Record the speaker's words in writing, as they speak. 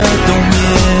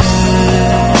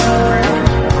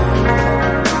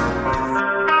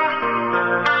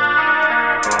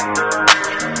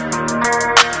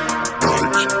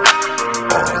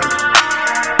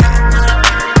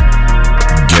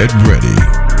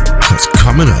what's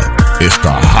coming up. It's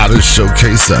the hottest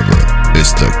showcase ever.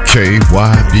 It's the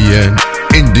KYBN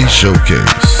Indie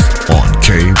Showcase on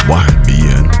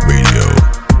KYBN Radio.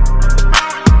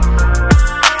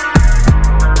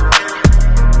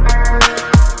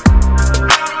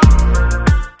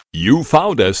 You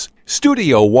found us,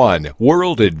 Studio One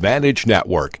World Advantage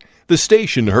Network, the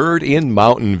station heard in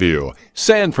Mountain View,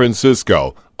 San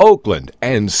Francisco, Oakland,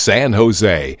 and San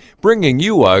Jose, bringing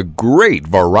you a great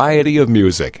variety of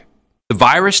music. The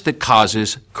virus that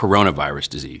causes coronavirus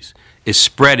disease is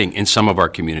spreading in some of our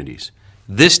communities.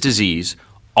 This disease,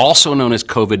 also known as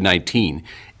COVID-19,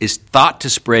 is thought to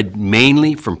spread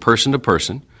mainly from person to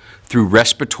person through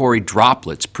respiratory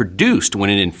droplets produced when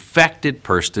an infected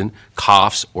person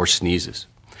coughs or sneezes.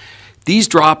 These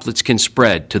droplets can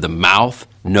spread to the mouth,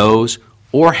 nose,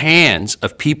 or hands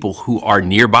of people who are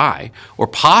nearby, or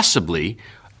possibly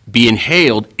be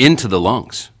inhaled into the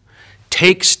lungs.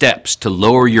 Take steps to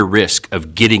lower your risk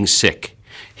of getting sick.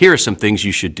 Here are some things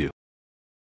you should do.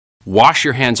 Wash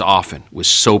your hands often with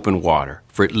soap and water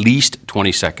for at least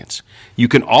 20 seconds. You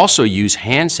can also use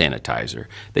hand sanitizer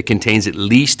that contains at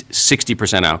least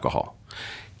 60% alcohol.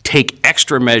 Take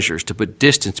extra measures to put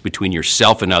distance between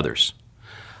yourself and others.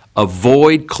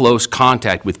 Avoid close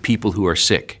contact with people who are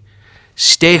sick.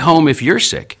 Stay home if you're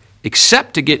sick,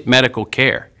 except to get medical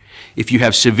care. If you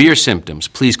have severe symptoms,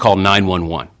 please call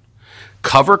 911.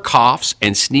 Cover coughs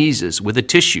and sneezes with a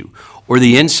tissue or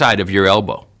the inside of your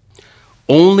elbow.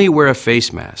 Only wear a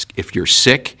face mask if you're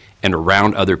sick and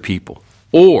around other people,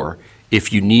 or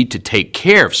if you need to take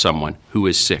care of someone who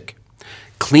is sick.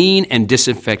 Clean and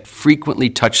disinfect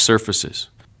frequently touched surfaces.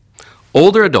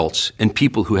 Older adults and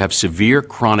people who have severe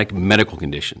chronic medical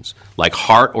conditions like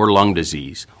heart or lung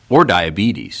disease or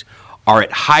diabetes are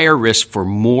at higher risk for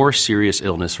more serious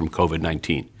illness from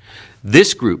COVID-19.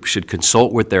 This group should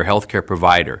consult with their healthcare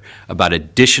provider about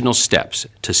additional steps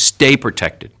to stay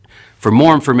protected. For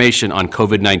more information on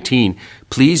COVID-19,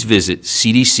 please visit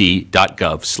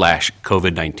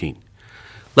cdc.gov/COVID-19.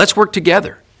 Let's work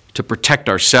together to protect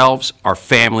ourselves, our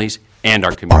families, and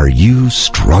our community. Are you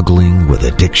struggling with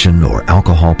addiction or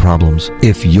alcohol problems?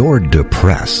 If you're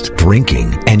depressed,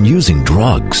 drinking, and using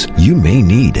drugs, you may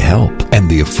need help. And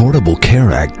the Affordable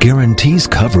Care Act guarantees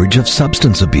coverage of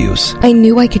substance abuse. I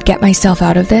knew I could get myself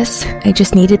out of this. I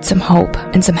just needed some hope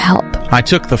and some help. I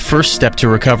took the first step to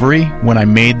recovery when I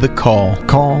made the call.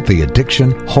 Call the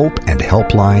Addiction, Hope, and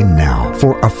Helpline now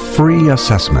for a free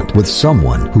assessment with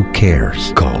someone who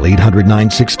cares. Call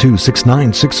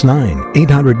 800-962-6969.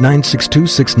 800-962-6969.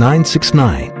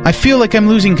 I feel like I'm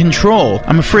losing control.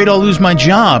 I'm afraid I'll lose my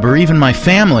job or even my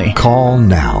family. Call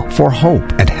now for hope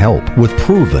and help with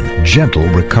proven, gentle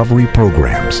recovery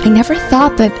programs. I never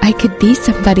thought that I could be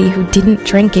somebody who didn't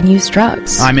drink and use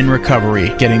drugs. I'm in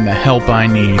recovery, getting the help I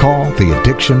need. Call the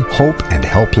Addiction, Hope, and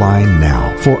Helpline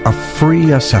now for a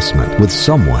free assessment with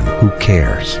someone who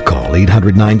cares. Call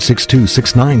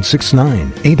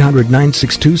 800-962-6969.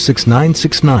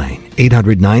 800-962-6969.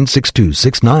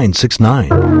 800-962-6969.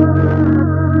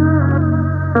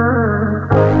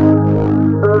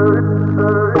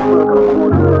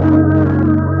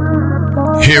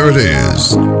 Here it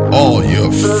is, all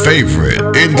your favorite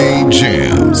indie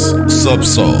jams,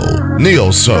 subsoul,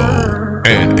 neo-soul,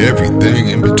 and everything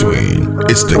in between.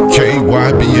 It's the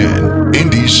KYBN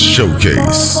Indie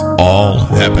Showcase, all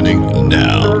happening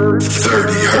now.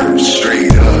 30 hertz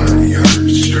straight up,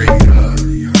 straight up.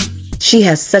 She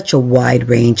has such a wide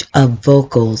range of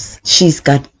vocals. She's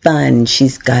got fun,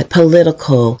 she's got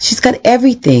political, she's got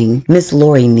everything. Miss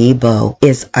Lori Nebo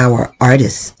is our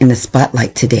artist in the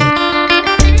spotlight today.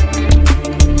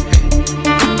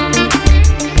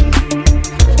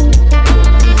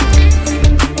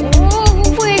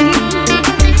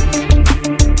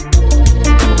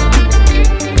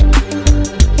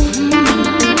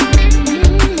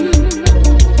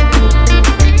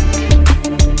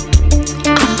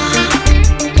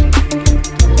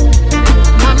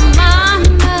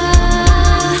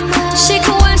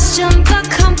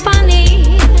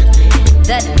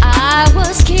 That I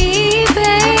was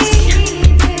keeping.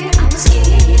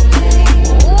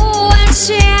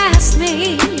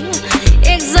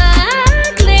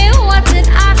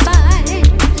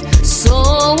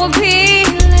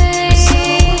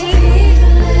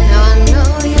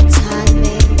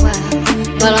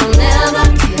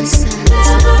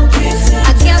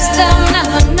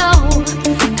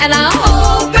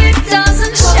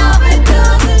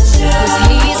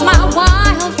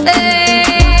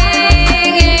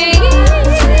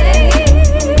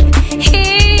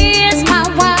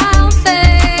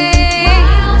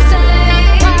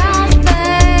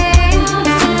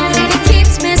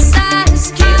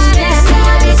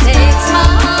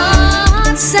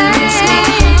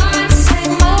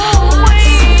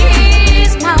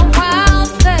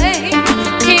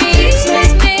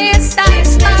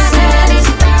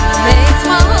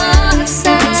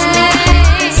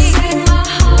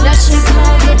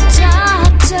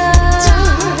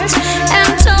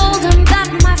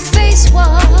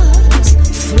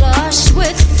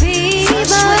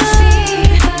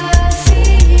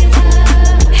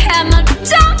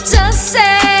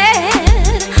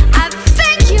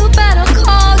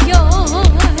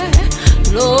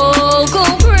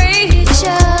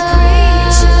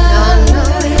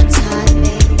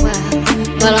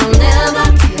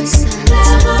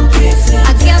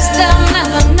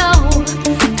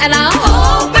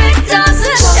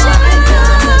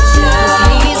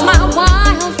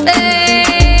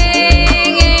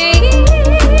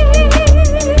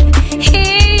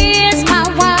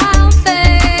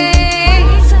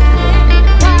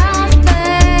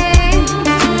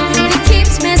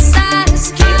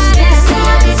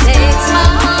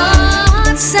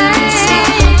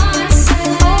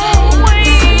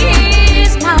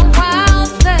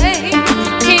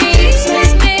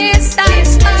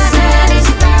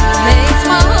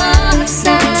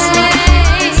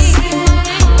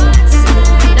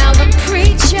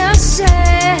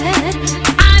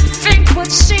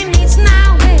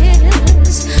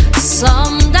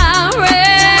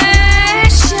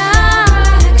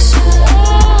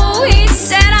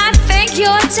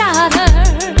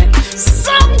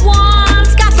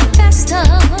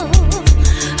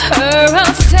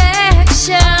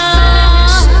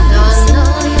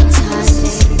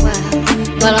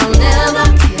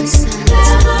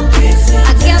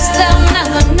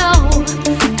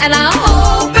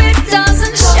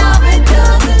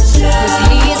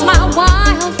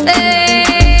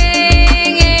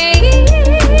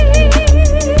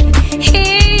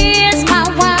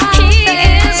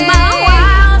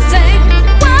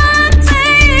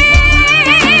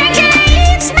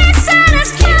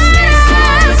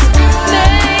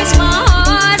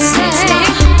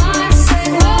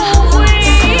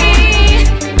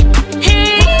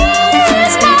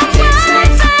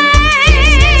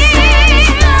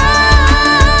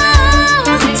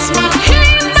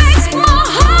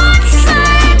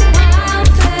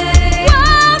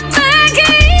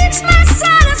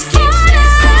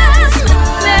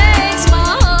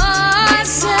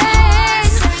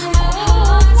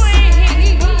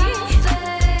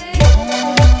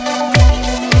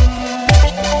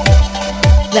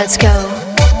 Let's go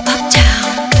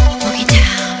uptown, boogie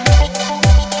down.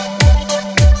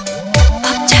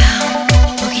 Uptown,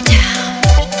 boogie down.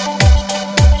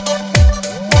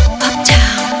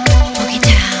 Uptown, boogie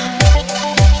down.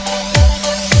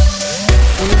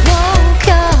 We woke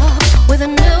up with a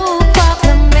new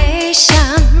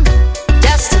proclamation.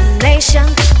 Destination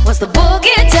was the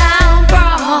boogie down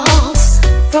Bronx.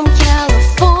 From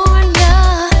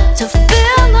California to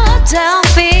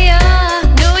Philadelphia,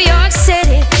 New York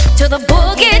City to the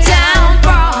boogie down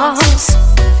Bronx.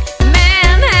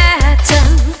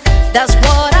 Manhattan, that's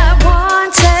what I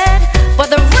wanted, but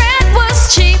the rent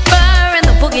was cheaper in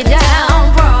the boogie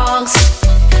down Bronx.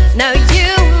 Now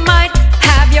you might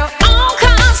have your own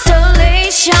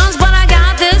constellations, but I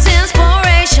got this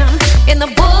inspiration in the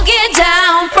boogie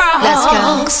down Bronx. Let's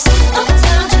go.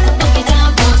 Uptown to the boogie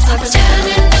down Bronx, uptown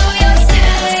in New York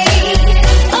City.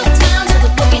 Uptown to the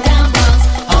boogie down Bronx,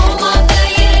 home of the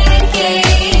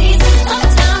Yankees.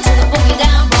 Uptown to the boogie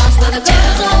down Bronx, where the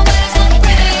girls always look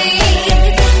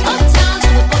pretty. Uptown to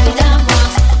the boogie down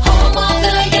Bronx, home of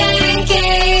the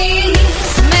Yankees.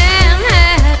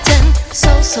 Manhattan,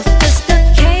 so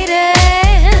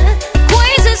sophisticated.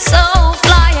 Queens is so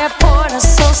fly, airport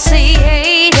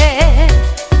associated.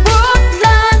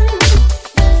 Brooklyn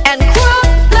and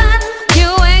Crooklyn, you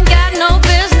ain't got no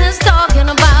business talking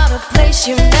about a place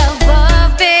you've never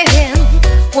been.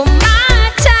 Well,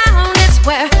 my town is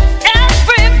where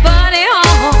everybody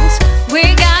owns. We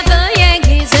got the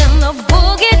Yankees in the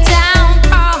boogie down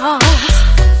Bronx.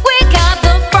 We got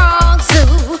the Bronx Zoo,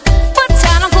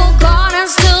 botanical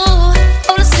gardens too.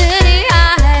 Oh, the City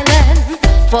Island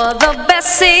for the best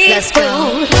seafood. Let's go.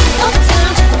 Uptown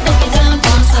to the boogie down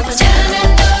Bronx, uptown in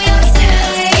New York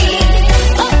City.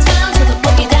 Uptown to the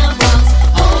boogie down Bronx,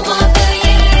 home of the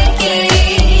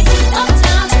Yankees.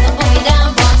 Uptown to the boogie down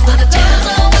Bronx, where the girls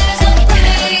always look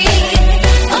pretty.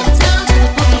 Uptown to the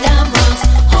boogie down Bronx,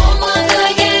 home of the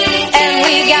Yankees. And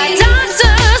we got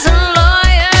doctors and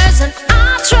lawyers and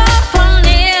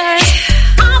entrepreneurs,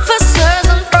 officers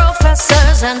and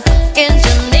professors and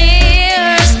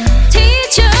engineers,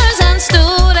 teachers and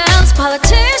students,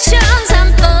 politicians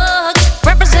and thugs,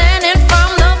 representing from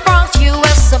the Bronx,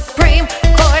 U.S. Supreme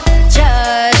Court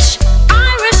judge,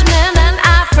 Irishmen and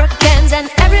Africans and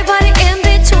everybody in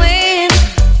between.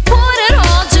 Put it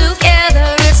all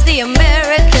together, it's the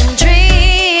American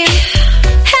dream.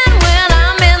 And when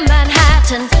I'm in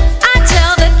Manhattan, I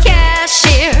tell the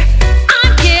cashier I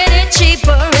get it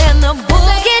cheaper in the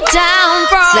boogie down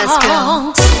Bronx. Let's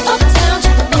go. Uptown to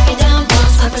the boogie down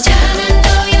Bronx, uptown in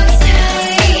New York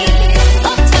City.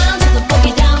 Uptown to the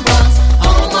boogie down Bronx,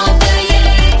 home of the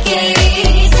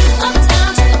Yankees. Uptown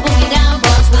to the boogie down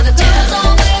Bronx, where the girls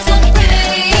always look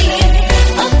pretty.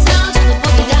 Uptown to the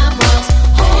boogie down Bronx,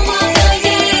 home of the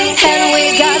Yankees. And we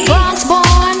got Bronx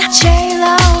born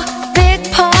J-Lo, Big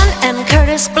Pun and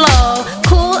Curtis Blow,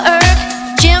 Cool Herc,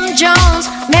 Jim Jones,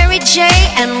 Mary J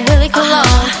and Willie Colon,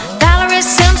 Valerie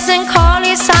Simpson,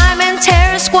 Carly Simon,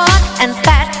 Terry Squad and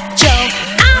Fat Joe,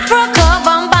 Africa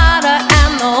Bambaataa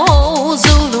and the whole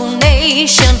Zulu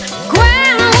Nation.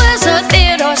 Grand Wizard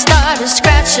Theodore started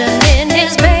scratching in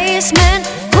his basement.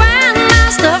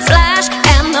 Grandmaster Flash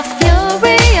and the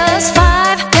Furious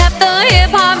Five kept the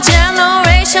hip hop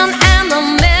generation and the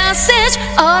message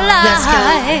alive. Let's go.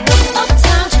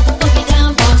 Uptown to the boogie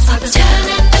down Bronx, uptown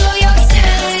in New York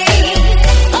City.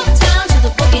 Uptown to the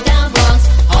boogie down Bronx,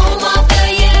 home of the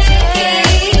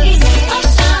Yankees.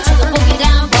 Uptown to the boogie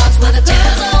down Bronx, where the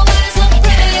girls always look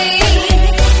pretty.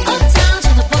 Uptown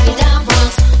to the boogie down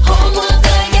Bronx, home of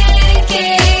the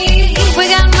Yankees. We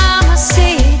got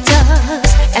mamacitas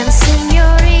and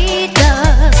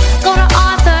senoritas. Go to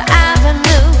Arthur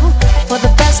Avenue for the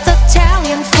best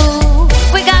Italian food.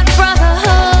 We got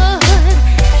brotherhood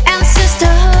and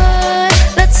sisterhood.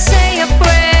 Let's say a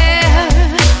prayer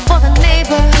for the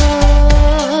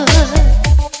neighborhood.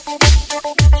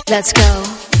 Let's go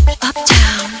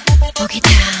uptown, boogie down.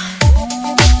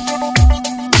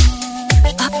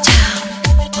 Uptown,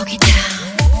 boogie down.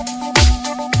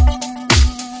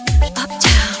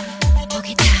 Uptown,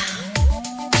 boogie down.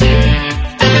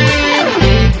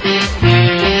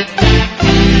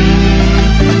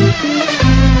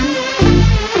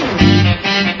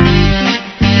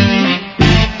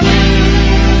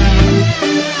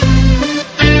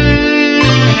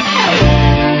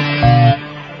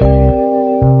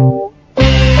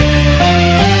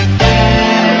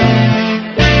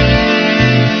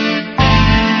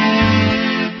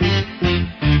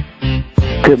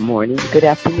 Good morning, good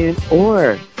afternoon,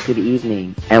 or good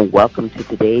evening, and welcome to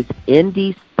today's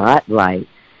Indie Spotlight.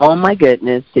 Oh my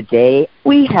goodness, today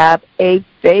we have a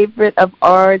favorite of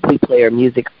ours. We play her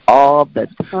music all the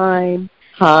time.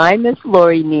 Hi, Miss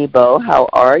Lori Nebo. How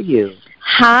are you?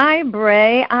 Hi,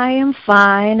 Bray. I am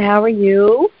fine. How are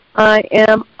you? I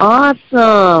am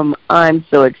awesome. I'm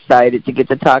so excited to get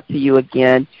to talk to you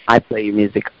again. I play your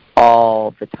music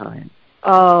all the time.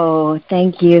 Oh,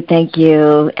 thank you, thank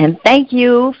you. And thank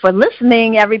you for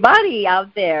listening, everybody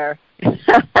out there.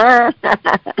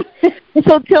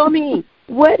 So tell me,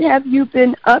 what have you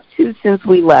been up to since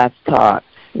we last talked?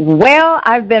 Well,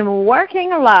 I've been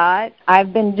working a lot.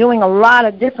 I've been doing a lot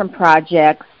of different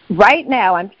projects. Right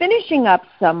now, I'm finishing up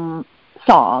some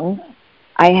songs.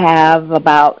 I have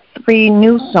about 3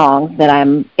 new songs that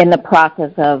I'm in the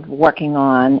process of working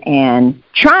on and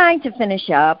trying to finish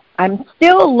up. I'm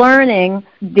still learning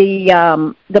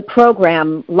the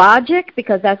program Logic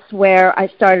because that's where I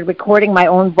started recording my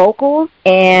own vocals.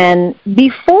 And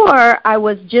before, I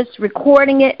was just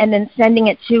recording it and then sending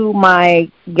it to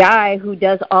my guy who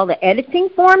does all the editing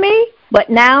for me. But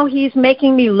now he's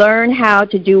making me learn how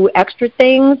to do extra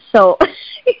things. So,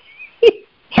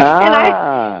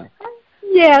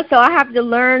 yeah, so I have to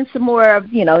learn some more of,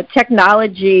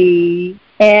 technology,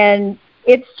 and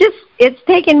it's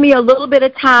taken me a little bit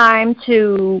of time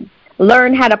to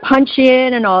learn how to punch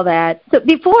in and all that. So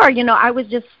before, I was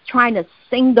just trying to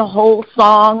sing the whole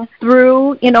song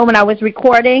through, when I was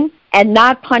recording and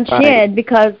not punch in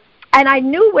and I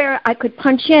knew where I could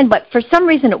punch in, but for some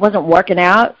reason it wasn't working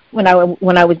out when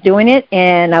I was doing it,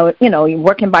 and I was,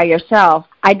 working by yourself.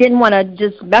 I didn't want to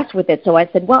just mess with it, so I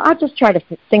said, well, I'll just try to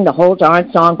sing the whole darn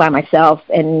song by myself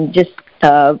and just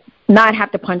not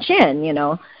have to punch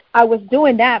in, I was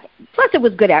doing that. Plus it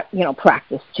was good at,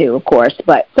 practice too, of course.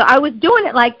 But so I was doing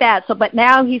it like that. But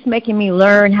now he's making me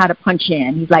learn how to punch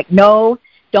in. He's like, no,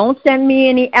 don't send me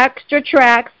any extra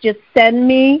tracks. Just send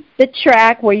me the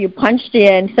track where you punched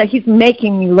in. So he's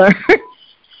making me learn.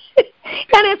 And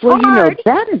it's hard.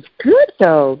 That is good,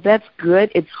 though. That's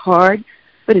good. It's hard,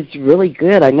 but it's really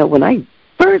good. I know when I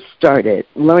first started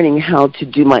learning how to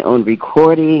do my own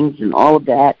recordings and all of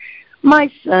that,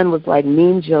 my son was like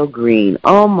Mean Joe Green.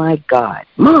 Oh, my God.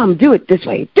 Mom, do it this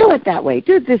way. Do it that way.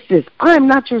 Do this. I'm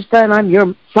not your son. I'm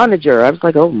your sonager. I was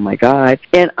like, oh, my God.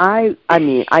 And I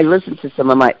listened to some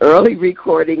of my early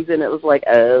recordings, and it was like,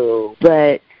 oh.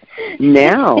 But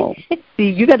now,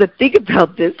 see, you got to think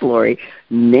about this, Lori.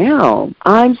 Now,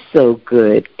 I'm so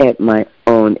good at my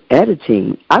own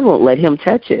editing, I won't let him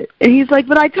touch it. And he's like,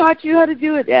 but I taught you how to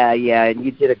do it. Yeah, and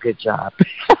you did a good job.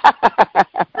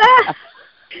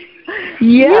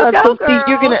 Yeah, so see,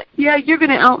 you're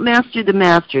gonna outmaster the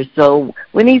master. So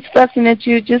when he's fussing at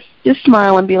you, just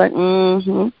smile and be like,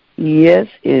 yes,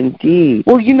 indeed.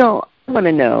 Well, I want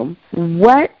to know,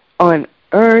 what on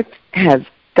earth has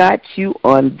got you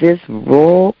on this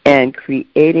roll and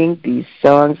creating these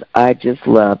songs I just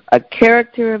love? A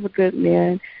Character of a Good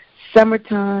Man,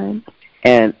 Summertime,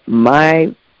 and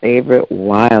my favorite,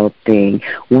 Wild Thing.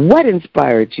 What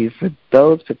inspired you for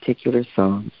those particular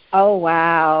songs? Oh,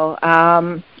 wow.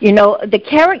 The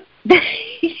character, this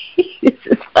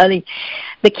is funny.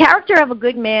 The Character of a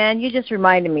Good Man, you just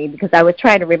reminded me because I was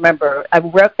trying to remember. I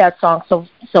wrote that song so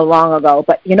long ago,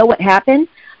 but you know what happened?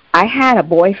 I had a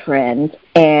boyfriend,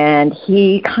 and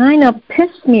he kind of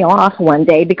pissed me off one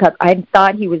day because I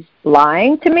thought he was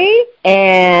lying to me,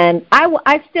 and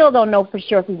I still don't know for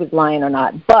sure if he was lying or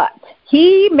not, but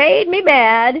he made me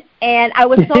mad, and I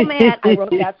was so mad I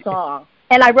wrote that song.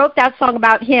 And I wrote that song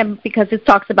about him because it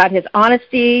talks about his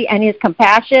honesty and his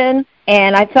compassion,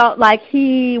 and I felt like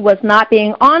he was not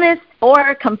being honest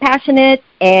or compassionate,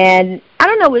 and I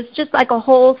don't know, it was just like a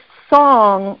whole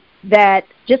song that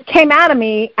just came out of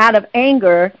me out of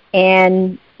anger,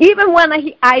 and even when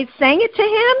I sang it to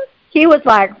him, he was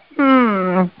like,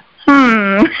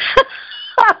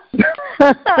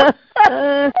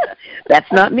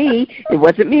 That's not me. It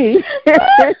wasn't me. And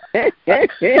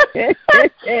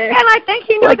I think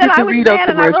he knew like that I was mad,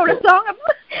 and I wrote a song.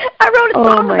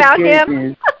 About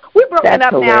him. We broke it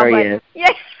up hilarious. Now,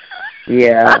 but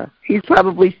yeah, he's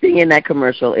probably singing that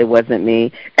commercial. It wasn't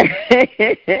me.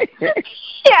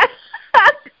 Yeah.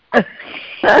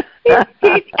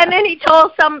 And then he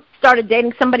started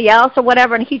dating somebody else or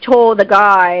whatever, and he told the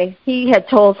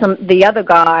other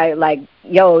guy, like,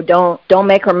 yo, don't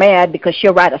make her mad because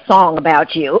she'll write a song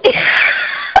about you.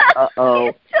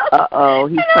 Uh-oh.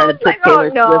 He's trying to put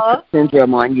Taylor Swift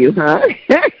syndrome on you, huh?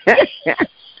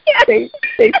 They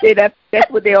say that's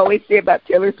what they always say about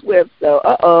Taylor Swift,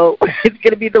 so it's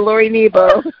going to be the Lori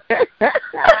Nebo.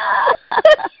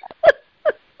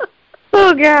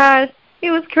 Oh, God. It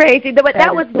was crazy. But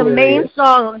that was the main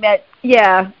song that,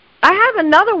 I have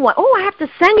another one. Oh, I have to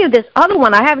send you this other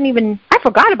one. I haven't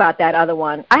forgot about that other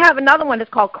one. I have another one that's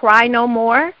called Cry No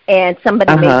More, and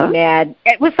somebody made me mad.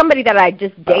 It was somebody that I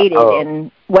just dated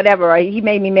and whatever. He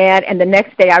made me mad, and the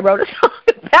next day I wrote a song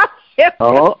about him. You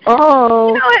know,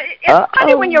 it's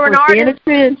funny when you're an artist. A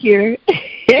trend here.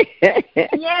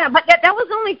 Yeah, but that was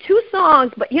only 2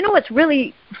 songs. But you know what's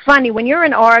really funny? When you're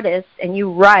an artist and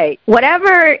you write,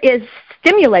 whatever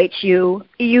stimulates you,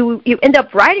 you end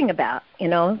up writing about, you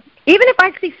know. Even if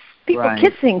I see people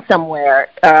kissing somewhere.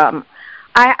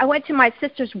 I went to my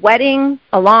sister's wedding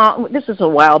this was a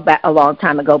while back, a long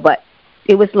time ago, but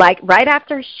it was like right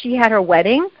after she had her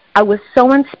wedding. I was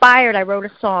so inspired. I wrote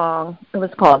a song. It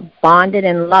was called Bonded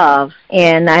in Love,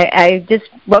 and I just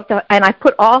wrote and I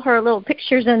put all her little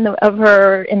pictures of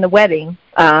her in the wedding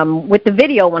with the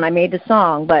video when I made the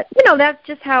song. But you know, that's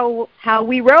just how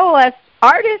we roll as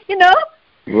artists, you know.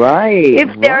 Right.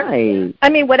 If there's, I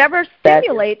mean, whatever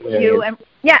stimulates you, and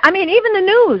yeah, I mean, even the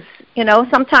news. You know,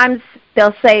 sometimes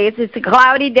they'll say it's a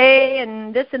cloudy day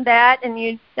and this and that, and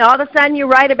you all of a sudden you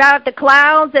write about the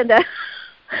clouds and the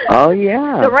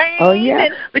the rain. Oh yeah.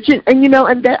 But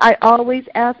that I always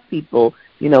ask people,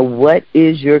 you know, what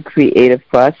is your creative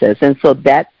process? And so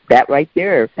that right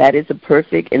there, that is a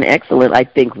perfect and excellent, I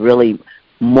think, really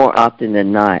more often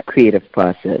than not, creative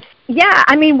process. Yeah,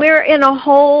 I mean, we are in a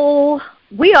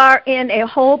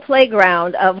whole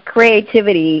playground of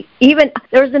creativity. Even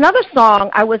there's another song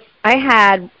I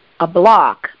had a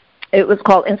block. It was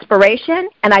called Inspiration,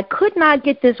 and I could not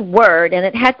get this word, and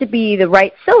it had to be the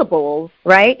right syllables,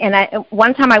 right? And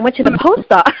one time I went to the post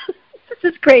office.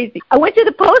 This is crazy. I went to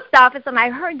the post office, and I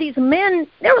heard these men.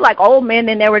 They were like old men,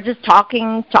 and they were just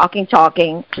talking,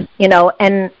 you know.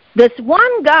 And this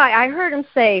one guy, I heard him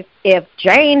say, if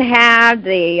Jane had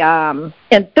the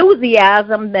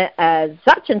enthusiasm that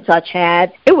such and such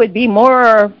had, it would be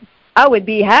more, I would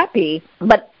be happy.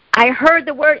 But I heard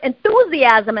the word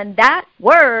enthusiasm, and that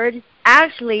word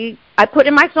actually I put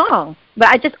in my song. But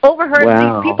I just overheard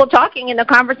these people talking in the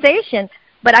conversation.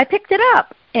 But I picked it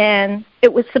up, and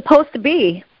it was supposed to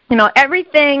be, you know,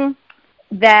 everything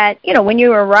that, you know, when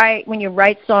you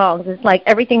write songs, it's like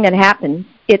everything that happens.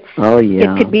 It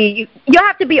could be, you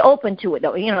have to be open to it,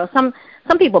 though. You know, some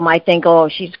people might think, oh,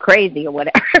 she's crazy or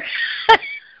whatever.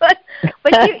 but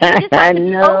you just have to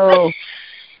be open.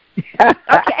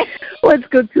 Okay. Let's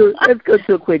go to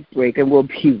a quick break, and we'll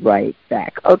be right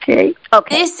back. Okay.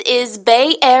 Okay. This is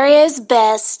Bay Area's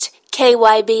best,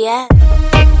 KYBN.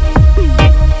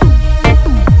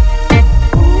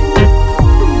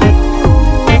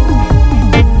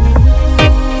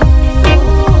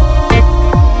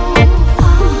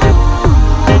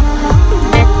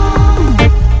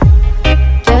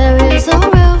 There is a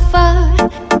river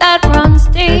that runs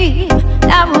deep,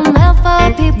 that will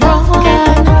never be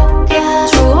broken.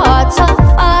 True hearts of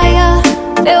fire,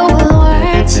 filled with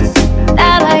words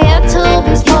that are yet to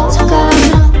be spoken.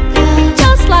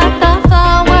 Just like the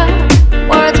flower,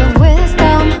 words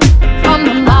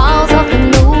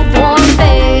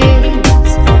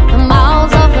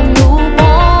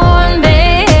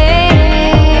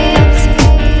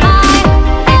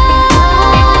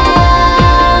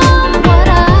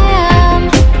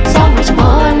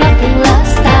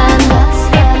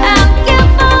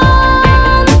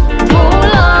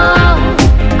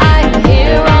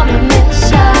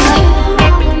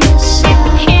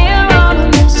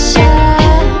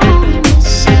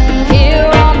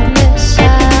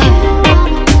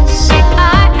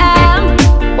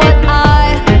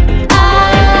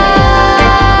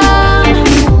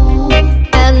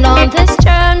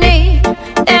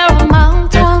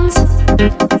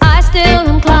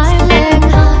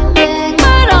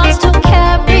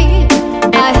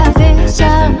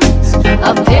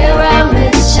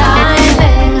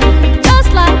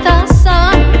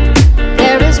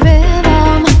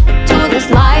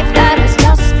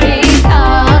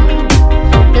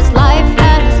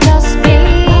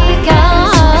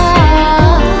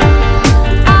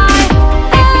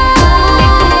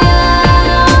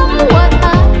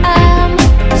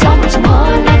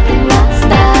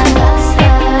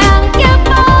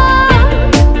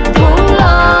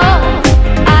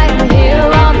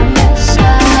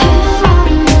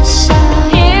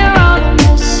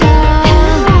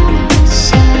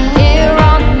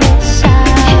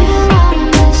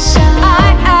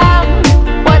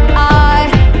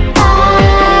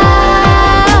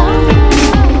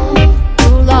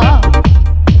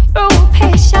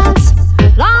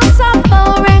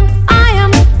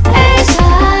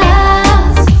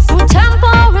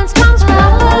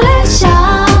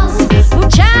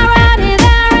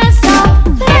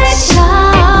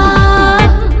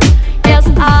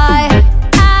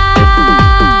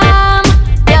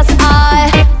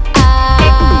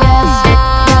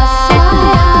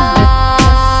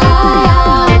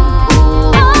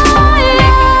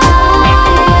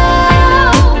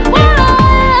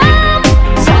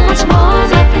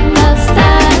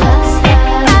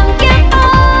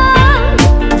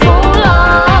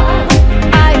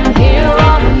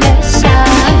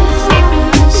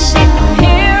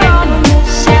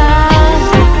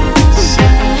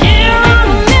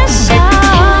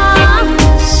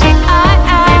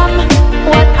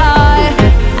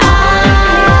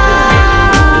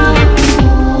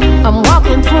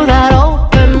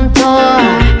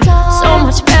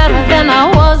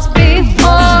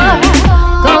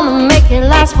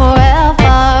last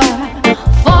forever,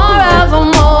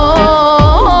 forevermore.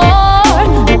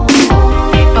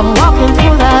 I'm walking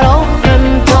through that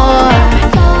open door,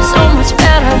 so much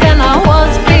better than I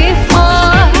was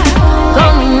before.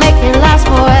 Gonna make it last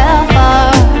forever,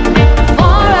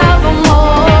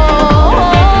 forevermore.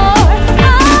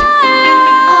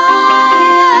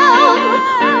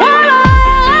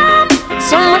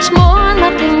 So much more,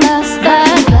 nothing less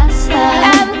than,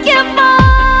 and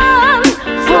given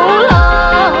through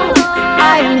love.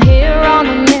 I am here on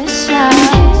a mission.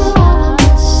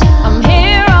 I'm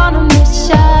here on a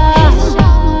mission.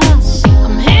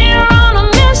 I'm here on a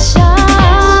mission.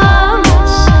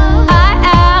 I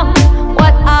am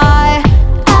what I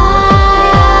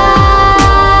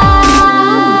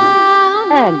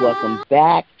am. And welcome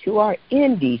back to our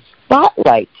Indie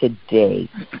Spotlight today.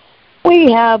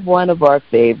 We have one of our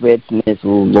favorites, Miss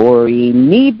Lori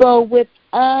Nebo, with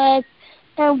us,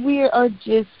 and we are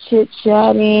just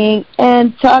chit-chatting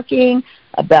and talking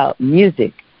about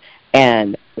music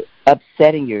and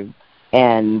upsetting you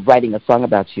and writing a song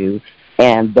about you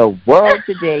and the world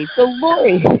today. So,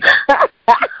 Lori.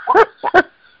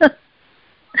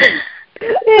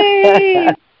 Hey.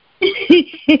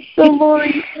 So,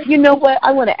 Lori, you know what?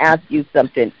 I want to ask you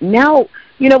something. Now,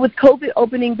 you know, with COVID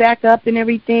opening back up and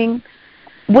everything,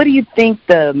 what do you think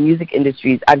the music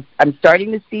industry is? I'm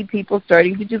starting to see people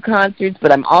starting to do concerts,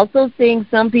 but I'm also seeing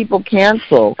some people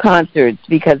cancel concerts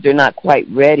because they're not quite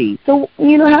ready. So,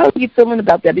 you know, how are you feeling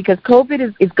about that? Because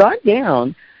COVID is gone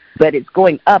down, but it's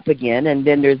going up again, and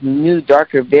then there's new,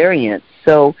 darker variants.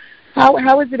 So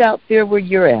how is it out there where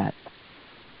you're at?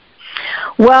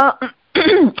 Well,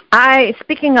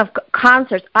 speaking of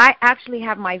concerts, I actually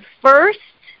have my first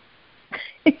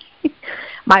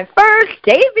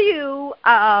debut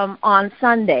on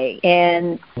Sunday,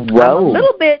 and Whoa. a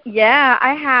little bit, yeah.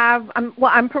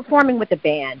 I'm performing with a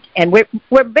band, and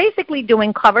we're basically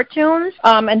doing cover tunes.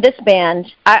 And this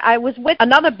band, I was with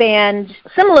another band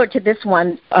similar to this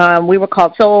one. We were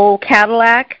called Soul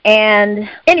Cadillac, and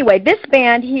anyway, this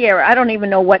band here, I don't even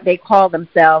know what they call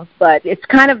themselves, but it's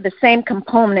kind of the same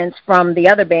components from the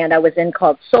other band I was in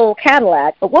called Soul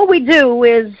Cadillac. But what we do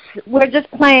is we're just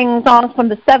playing songs from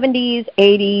the 70s,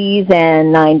 80s,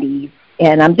 and 90s.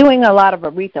 And I'm doing a lot of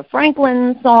Aretha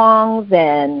Franklin songs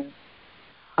and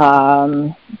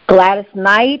Gladys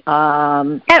Knight.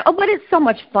 But it's so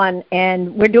much fun,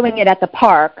 and we're doing it at the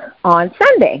park on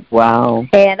Sunday. Wow.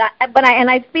 And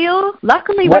I feel,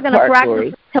 luckily, What we're going to park,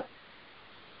 practice.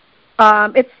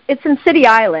 It's in City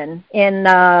Island in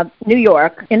New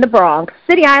York, in the Bronx.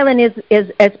 City Island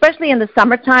is especially in the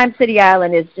summertime. City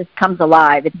Island just comes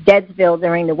alive. It's Deadsville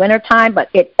during the wintertime, but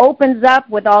it opens up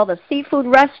with all the seafood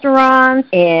restaurants,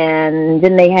 and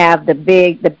then they have the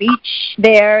beach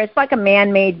there. It's like a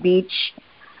man-made beach.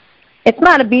 It's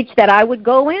not a beach that I would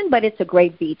go in, but it's a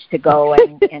great beach to go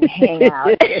and hang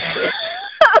out.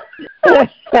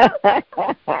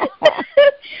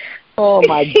 Oh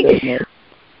my goodness.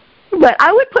 But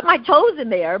I would put my toes in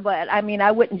there, but I mean,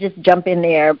 I wouldn't just jump in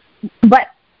there. But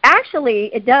actually,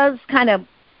 it does kind of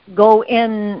go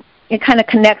in, it kind of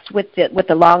connects with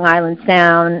the Long Island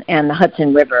Sound and the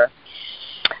Hudson River.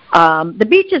 The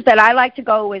beaches that I like to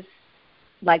go is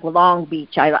like Long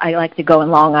Beach. I like to go in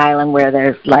Long Island where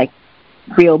there's like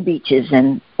real beaches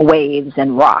and waves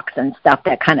and rocks and stuff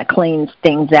that kind of cleans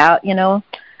things out, you know.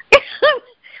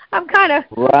 I'm kind of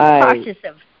cautious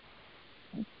of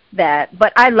that,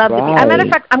 but I love the beach. As a matter of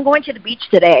fact, I'm going to the beach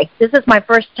today. This is my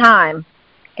first time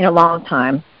in a long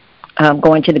time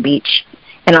going to the beach,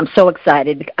 and I'm so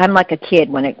excited. I'm like a kid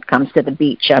when it comes to the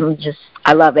beach.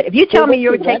 I love it. If you tell me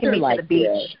you're taking me to the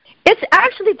beach, it's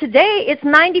actually today, it's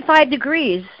 95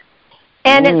 degrees,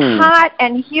 and it's hot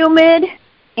and humid,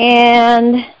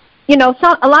 and, you know,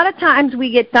 a lot of times we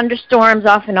get thunderstorms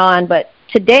off and on, but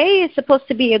today is supposed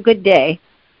to be a good day.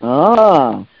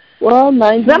 Oh. Well,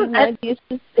 90 is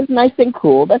nice and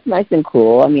cool. That's nice and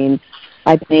cool. I mean,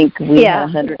 I think we had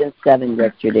 107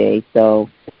 yesterday, so,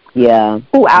 yeah.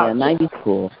 Ooh, yeah, 90's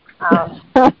cool.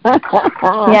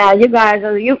 Yeah, you guys,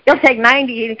 you'll take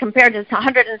 90 compared to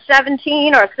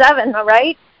 117 or 7, all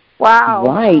right? Wow.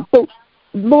 Right. So,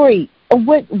 Lori,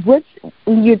 what's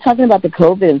you're talking about the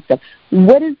COVID and stuff.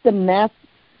 What is the mask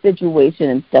situation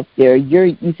and stuff there?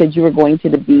 You said you were going to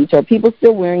the beach. Are people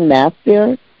still wearing masks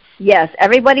there? Yes,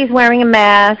 everybody's wearing a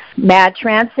mask. Mad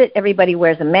Transit, everybody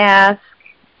wears a mask.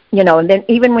 You know, and then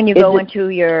even when you go into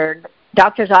your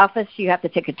doctor's office, you have to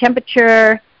take a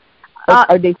temperature.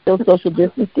 Are they still social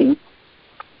distancing?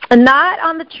 Not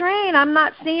on the train. I'm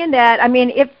not seeing that. I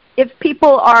mean, if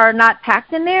people are not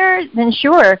packed in there, then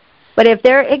sure. But if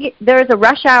there's a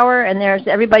rush hour and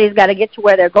everybody's got to get to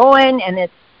where they're going, and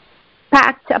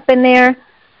packed up in there.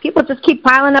 People just keep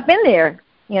piling up in there,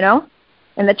 in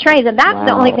the trains. And that's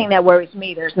the only thing that worries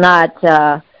me. There's not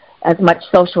as much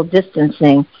social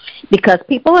distancing because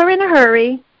people are in a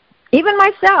hurry. Even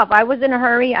myself, I was in a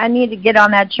hurry. I needed to get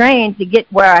on that train to get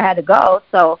where I had to go.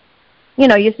 So,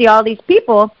 you see all these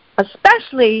people,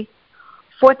 especially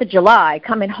 4th of July,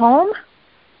 coming home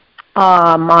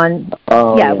not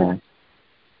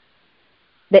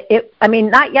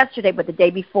yesterday, but the day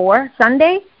before,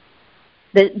 Sunday.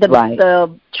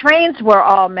 The trains were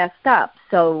all messed up,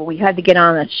 so we had to get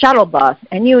on a shuttle bus.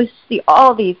 And you see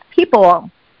all these people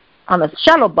on the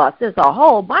shuttle bus. There's a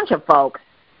whole bunch of folks.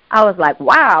 I was like,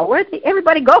 wow, where'd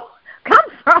everybody come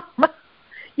from?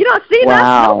 You don't see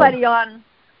nobody on.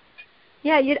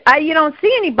 Yeah, you don't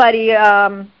see anybody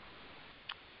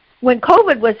when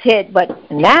COVID was hit,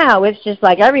 but now it's just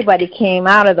like everybody came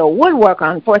out of the woodwork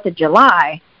on 4th of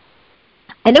July,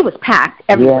 and it was packed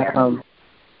everywhere. Yeah.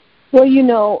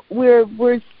 Well,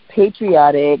 we're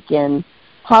patriotic, and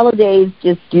holidays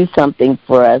just do something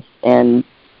for us, and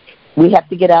we have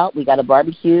to get out. We got a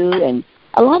barbecue, and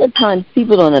a lot of times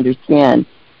people don't understand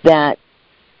that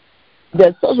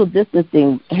the social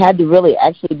distancing had to really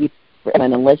actually be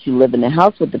unless you live in the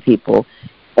house with the people.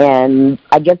 And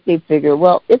I guess they figure,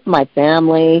 well, it's my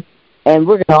family, and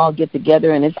we're going to all get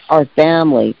together, and it's our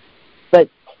family. But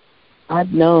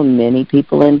I've known many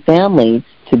people in families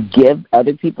to give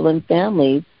other people in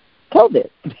families COVID.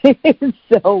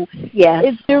 So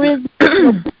if there is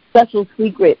a special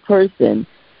secret person,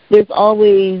 there's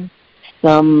always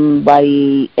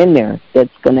somebody in there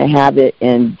that's going to have it.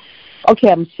 And, okay,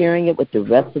 I'm sharing it with the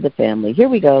rest of the family. Here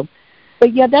we go.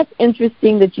 But, yeah, that's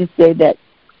interesting that you say that,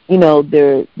 they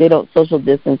don't social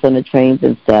distance on the trains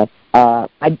and stuff.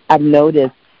 I've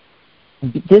noticed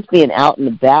just being out and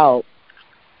about,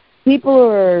 people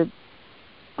are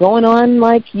going on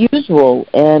like usual.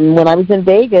 And when I was in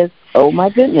Vegas, oh, my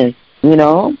goodness,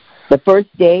 the first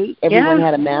day everyone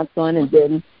had a mask on, and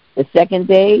then the second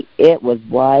day it was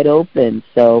wide open.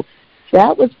 So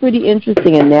that was pretty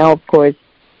interesting. And now, of course,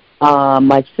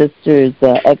 my sister's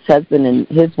ex-husband and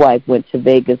his wife went to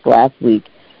Vegas last week,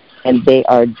 and they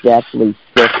are deathly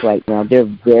sick right now. They're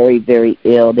very, very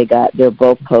ill. They're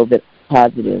both COVID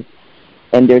positive,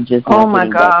 and they're just oh my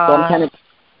God. So I'm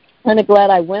kind of glad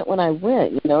I went when I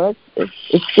went.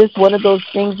 It's just one of those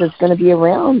things that's going to be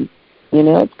around.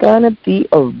 It's going to be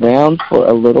around for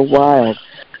a little while.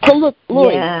 So look,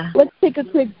 Lori, let's take a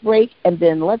quick break, and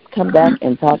then let's come back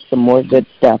and talk some more good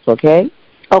stuff. Okay?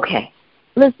 Okay.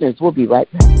 Listeners, we'll be right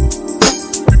back.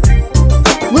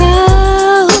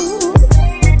 Well,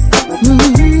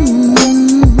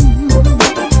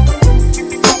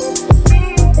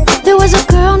 there was a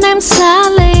girl named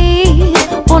Sally,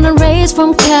 born and raised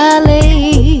from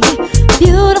Cali,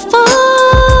 beautiful,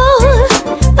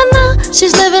 but now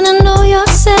she's living in New York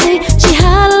City. She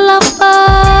had a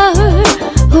lover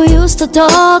who used to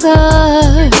dog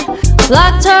her,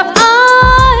 locked her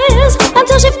eyes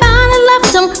until she finally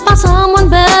left him, found someone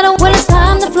better. When it's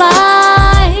time to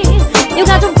fly, you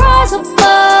got to rise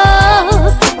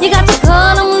above, you got to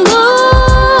cut them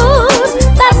loose.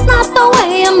 That's not the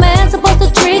way a man's supposed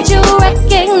to treat you.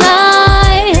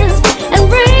 Recognize and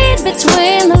read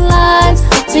between the lines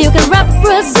so you can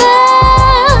represent.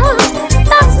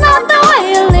 That's not the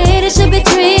way a lady should be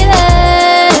treated.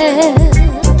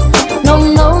 No,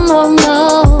 no, no, no.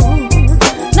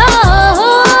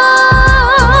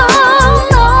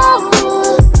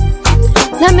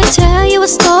 Let me tell you a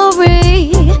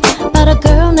story about a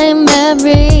girl named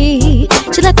Mary.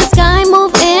 She let this guy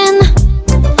move in.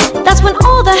 That's when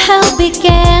all the hell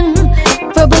began.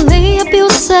 Verbally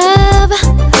abusive,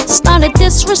 started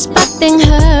disrespecting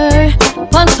her,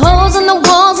 punched holes in the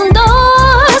walls and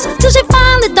doors, till she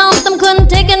finally dumped them, couldn't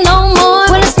take it no more.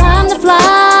 When it's time to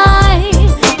fly,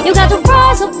 you got to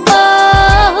rise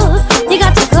above, you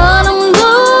got to cut them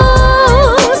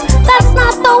loose. That's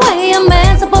not the way a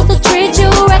man's supposed to treat you.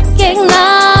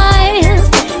 Recognize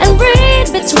and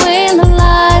read between the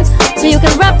lines so you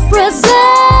can represent.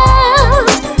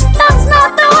 That's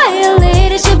not the way a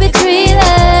lady should be treated.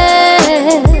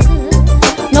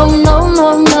 No, no,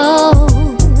 no, no.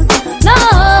 No,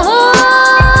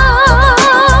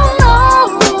 no.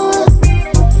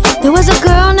 There was a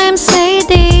girl named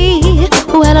Sadie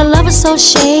who had a lover so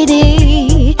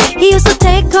shady. He used to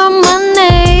take her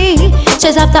money,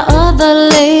 chase after other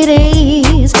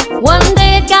ladies. One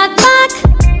day it got back,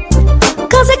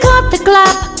 cause he caught the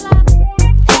clap.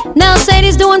 Now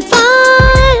Sadie's doing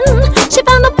fine, she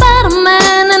found a better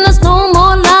man and there's no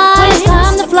more lies. When it's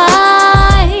time to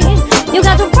fly, you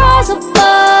got to rise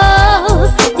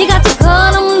above, you got to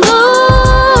cut them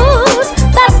loose.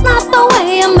 That's not the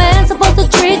way a man's supposed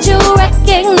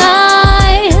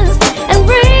recognize and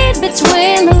read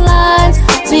between the lines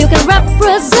so you can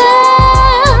represent.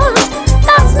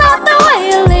 That's not the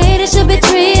way a lady should be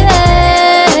treated.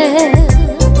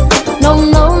 No,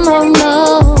 no, no,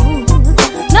 no.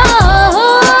 No,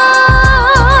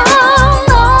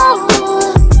 no.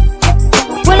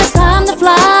 When it's time to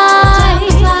fly,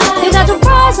 you got to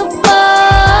rise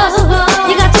above.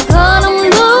 You got to cut them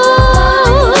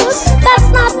loose. That's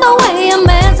not the way a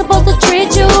man's supposed to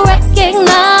treat you.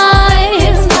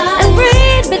 Recognize and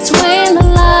read between the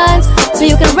lines so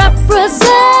you can represent.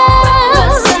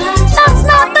 That's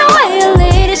not the way a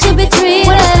lady should be treated.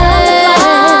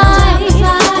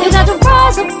 You got to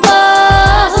rise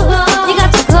above. You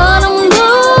got to cut them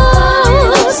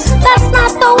loose. That's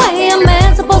not the way a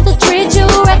man's supposed to treat you.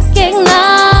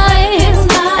 Recognize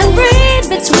and read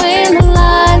between the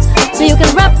lines so you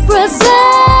can represent.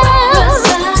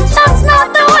 That's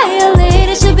not the way a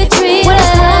lady should be treated.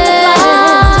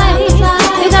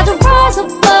 You got to rise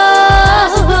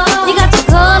above. You got to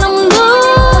cut them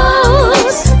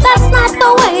loose. That's not the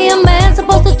way a man's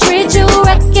supposed to treat you.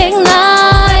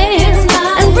 Recognize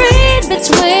and read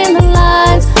between the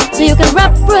lines so you can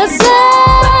represent.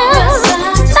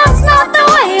 That's not the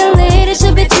way a lady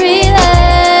should be treated.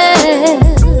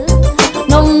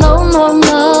 No, no, no,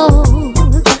 no.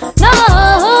 No,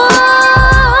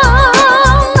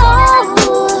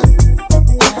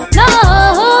 no,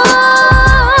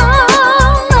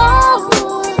 no,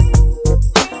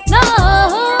 no.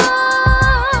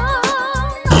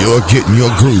 You're getting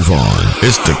your groove on.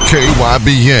 It's the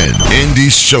KYBN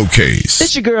Indie Showcase.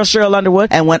 It's your girl, Cheryl Underwood,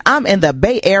 and when I'm in the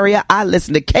Bay Area, I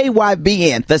listen to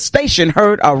KYBN, the station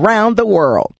heard around the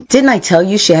world. Didn't I tell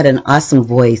you she had an awesome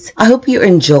voice? I hope you're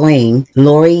enjoying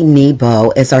Lori Nebo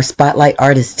as our spotlight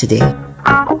artist today.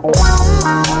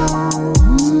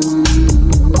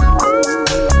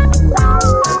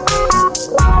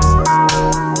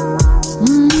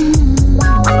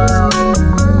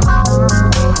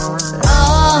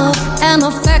 Love and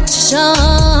affection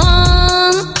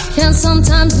can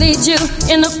sometimes lead you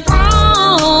in the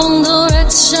wrong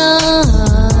direction,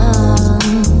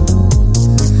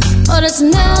 but it's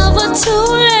never too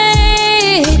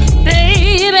late,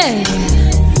 baby,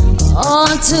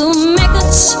 to make a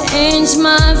change,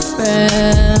 my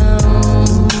friend.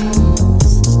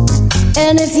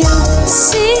 And if you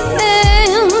see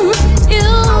them, you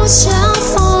shall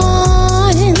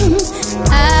find.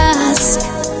 Ask,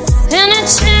 and it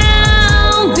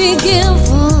shall be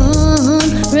given.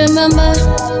 Remember,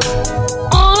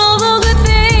 all of the good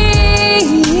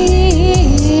things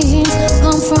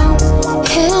come from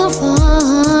heaven,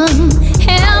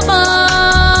 heaven.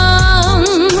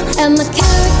 And the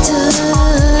character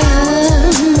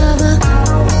of a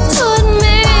good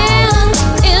man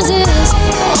is his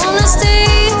honesty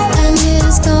and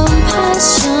his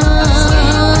compassion.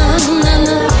 And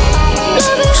the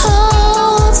love he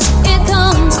holds, it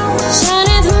comes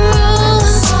shining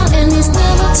through, and he's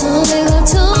never too big or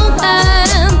too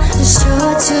bad to show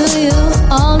it to you,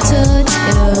 all to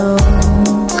you.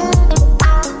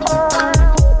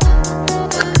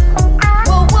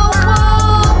 Whoa, whoa,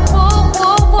 whoa,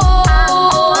 whoa, whoa,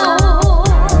 whoa.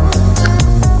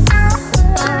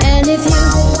 And if you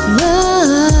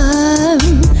learn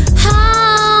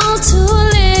how to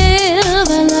live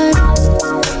and learn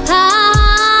how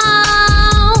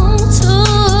to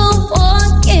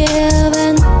forgive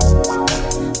and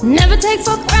never take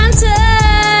for granted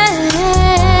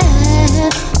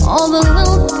all the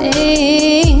little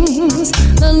things,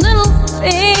 the little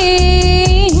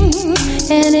things.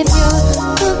 And if you're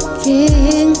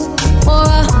looking for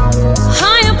a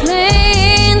higher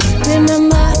plane,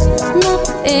 remember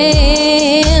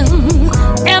nothing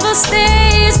ever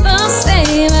stays the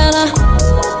same. And a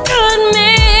good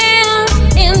man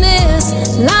in this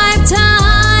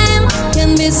lifetime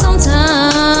can be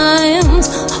sometimes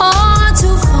hard to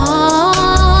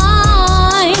find.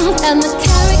 And the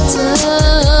character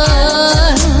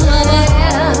of a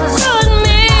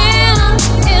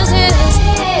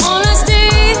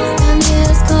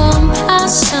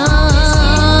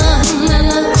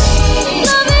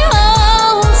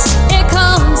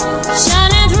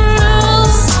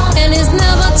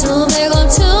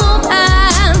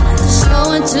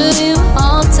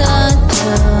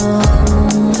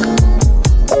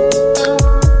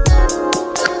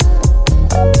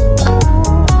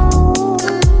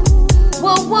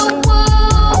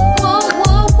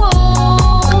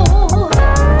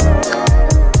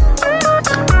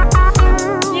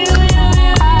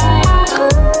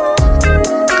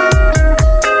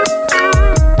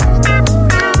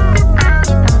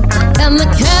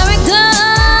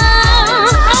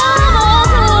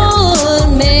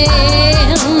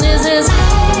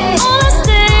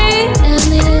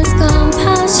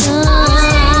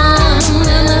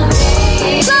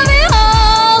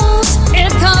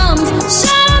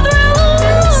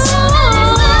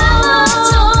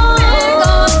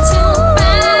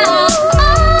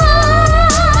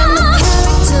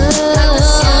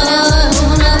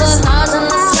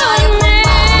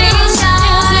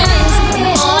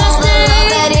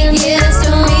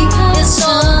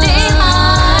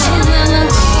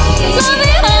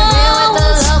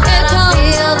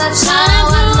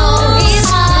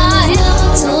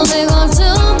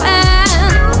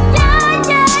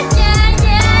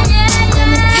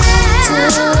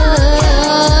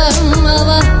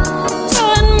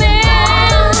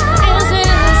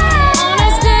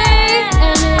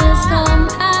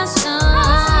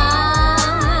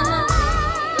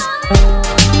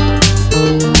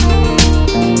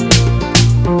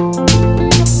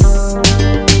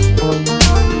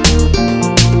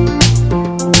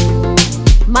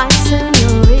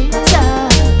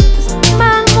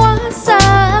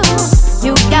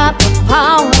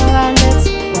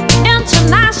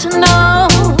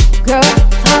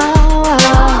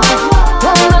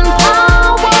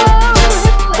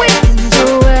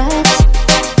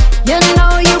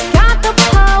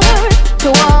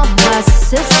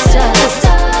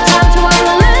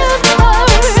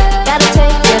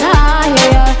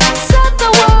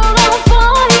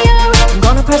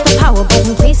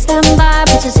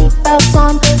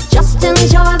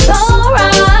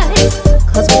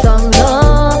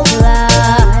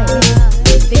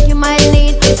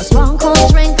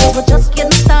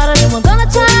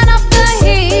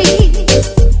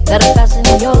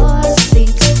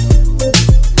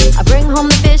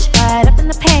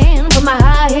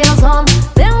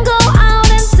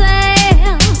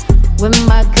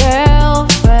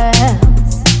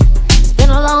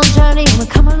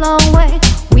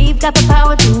got the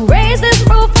power to raise this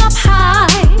roof up high,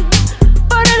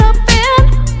 burn it up in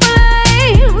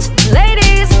flames.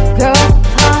 Ladies, girl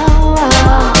power,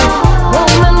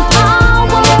 woman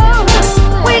power,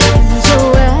 we can do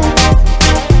it.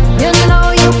 You know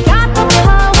you got the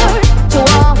power. To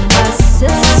all my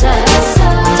sisters,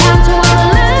 time to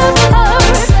uplift her.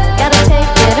 Gotta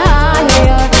take it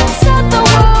higher, set the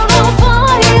world on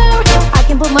fire. I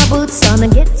can put my boots on and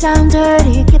get down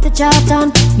dirty, get the job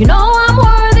done. You know I'm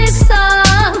worthy,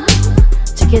 son,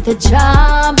 to get the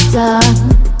job done.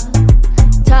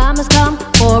 Time has come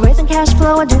for raising cash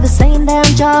flow and do the same damn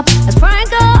job as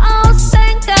Franco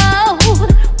Osenko.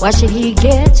 Why should he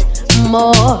get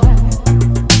more?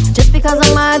 Just because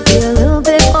I might be a little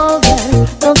bit older.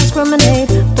 Don't discriminate,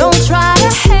 don't try to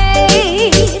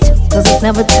hate, cause it's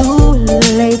never too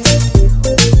late.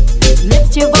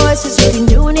 Lift your voices, you can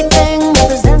do anything.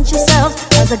 Represent yourselves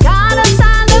as a goddess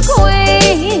and a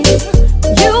queen.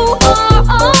 You are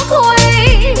a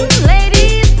queen.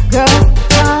 Ladies, girl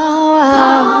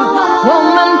power,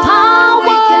 woman power,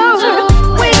 we can do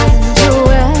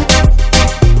it.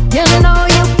 You know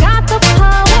you got the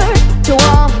power. To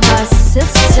all my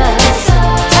sisters,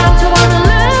 time to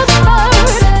uplift her.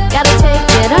 Gotta take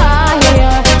it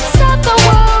higher, set the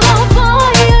world on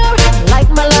fire. Like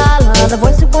Malala, the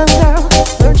voice of one girl.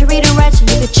 Learn to read and write so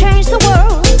you could change the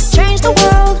world. Change the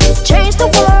world, change the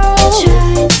world,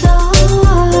 change the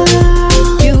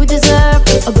world. You deserve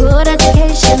a good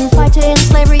education. Fight to end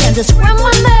slavery and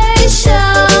discrimination.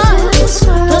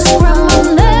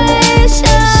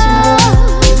 Discrimination.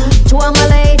 To all my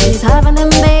ladies having them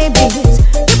babies,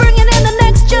 you're bringing in the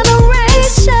next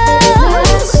generation.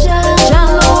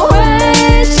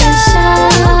 Generation.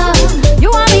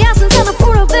 You are the essence and the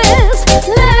fruit of this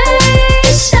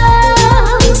nation.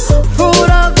 Fruit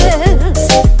of this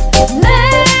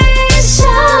nation.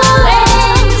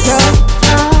 Girl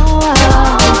power,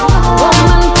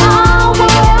 woman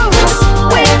power,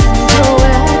 we can do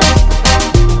it.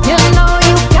 You know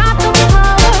you got the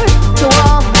power. To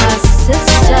all my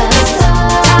sisters,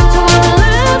 time to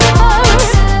uplift her.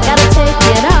 Gotta take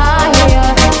it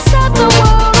higher, set the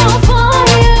world on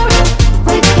fire.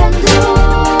 We can do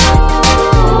it,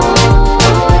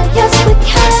 yes we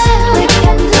can. We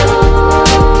can do it,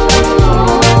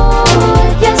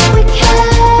 yes we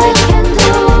can. We can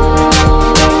do it,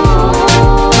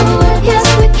 yes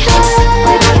we can.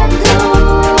 We can do it,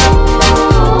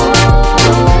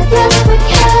 yes we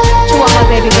can. To all my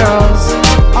baby girls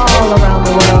all around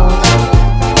the world.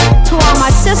 To all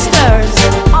my sisters,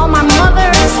 all my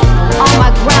mothers, all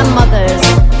my grandmothers,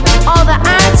 all the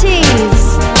aunties,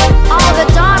 all the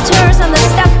daughters and the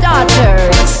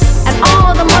stepdaughters, and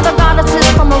all the mother goddesses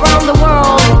from around the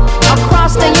world,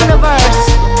 across the universe.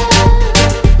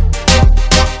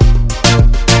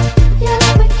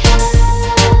 Yes, we can.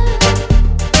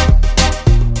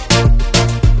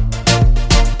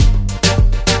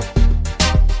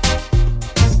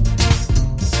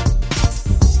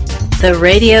 The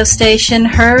radio station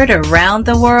heard around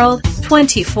the world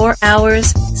 24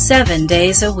 hours, 7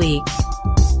 days a week.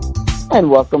 And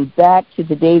welcome back to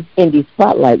today's Indie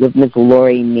Spotlight with Miss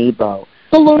Lori Nebo.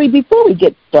 So, Lori, before we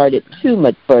get started too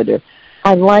much further,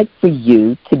 I'd like for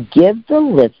you to give the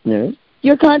listeners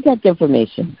your contact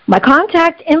information. My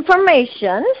contact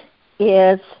information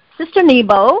is Sister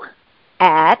Nebo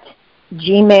at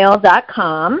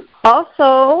gmail.com.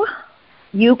 Also,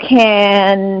 you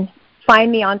can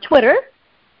find me on Twitter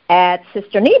at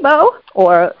Sister Nebo,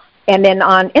 and then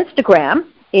on Instagram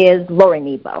is Lori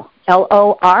Nebo,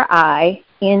 LORINEBO,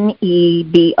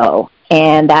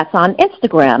 and that's on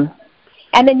Instagram.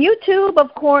 And then YouTube,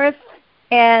 of course,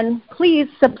 and please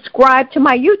subscribe to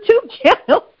my YouTube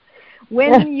channel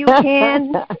when you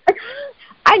can.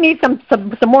 I need some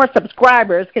more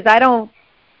subscribers because I don't,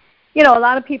 a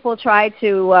lot of people try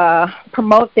to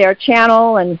promote their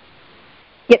channel and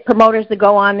get promoters to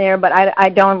go on there, but I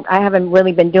haven't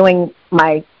really been doing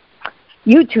my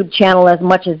YouTube channel as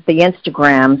much as the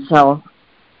Instagram, so,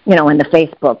 and the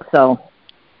Facebook, so.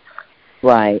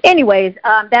 Right. Anyways,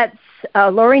 that's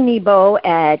Lori Nebo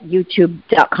at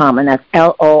youtube.com, and that's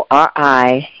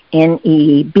LORINEBO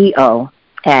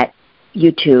at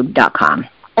youtube.com.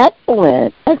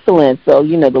 Excellent. So,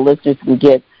 the listeners can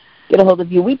get a hold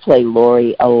of you. We play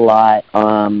Lori a lot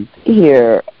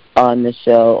here on the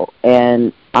show,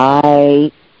 and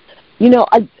I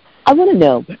want to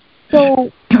know, so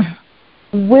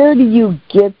where do you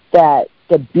get the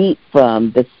beat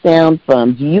from, the sound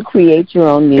from? Do you create your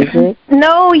own music?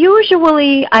 No,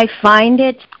 usually I find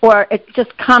it, or it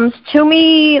just comes to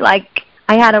me. Like,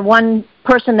 I had one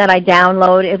person that I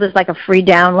download. It was like a free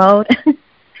download.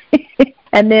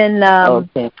 And then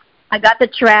I got the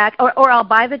track, or I'll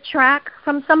buy the track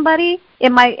from somebody.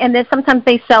 And then sometimes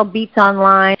they sell beats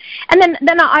online. And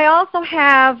then I also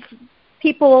have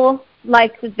people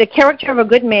like the character of a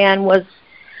good man was.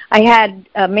 I had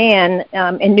a man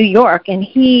in New York, and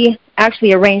he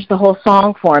actually arranged the whole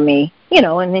song for me.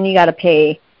 And then you got to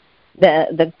pay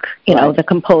the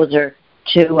composer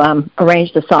to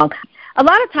arrange the song. A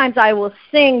lot of times I will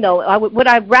sing, though. What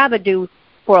I'd rather do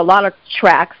for a lot of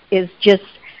tracks is just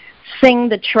sing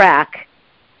the track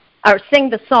or sing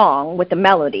the song with the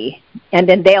melody, and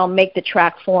then they'll make the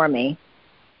track for me.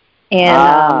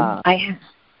 And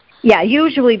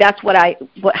usually that's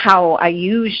how I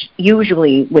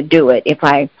usually would do it if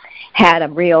I had a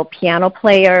real piano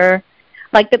player.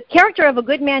 Like the character of a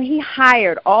good man, he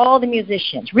hired all the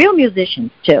musicians, real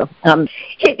musicians too.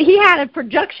 He had a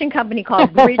production company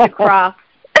called Bridge Across.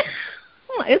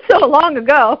 It's so long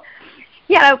ago.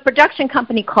 He had a production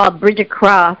company called Bridge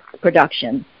Across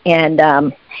Production, and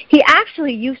he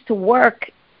actually used to work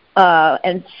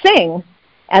and sing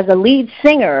as a lead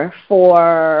singer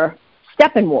for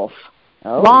Steppenwolf.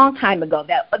 Long time ago.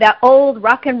 That old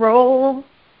rock and roll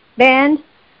band.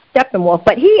 Steppenwolf,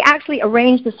 but he actually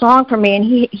arranged the song for me, and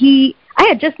I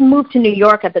had just moved to New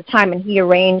York at the time, and he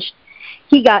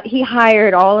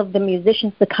hired all of the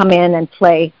musicians to come in and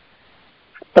play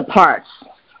the parts.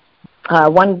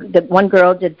 One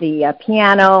girl did the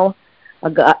piano,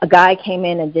 a guy came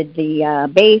in and did the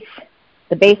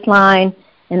bass line,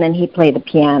 and then he played the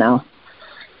piano,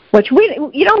 which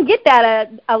you don't get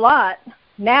that a lot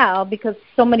now because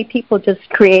so many people just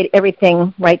create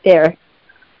everything right there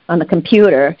on the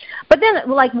computer. But then,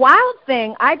 like Wild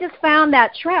Thing, I just found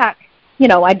that track.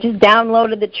 I just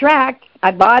downloaded the track.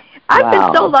 I bought. I've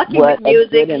been so lucky with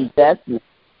music. What a good investment!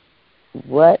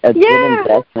 What a good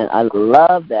investment! I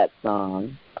love that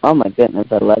song. Oh my goodness,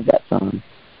 I love that song.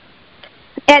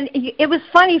 And it was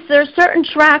funny. So there are certain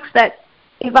tracks that,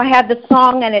 if I have the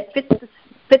song and it fits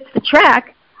the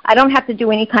track, I don't have to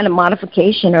do any kind of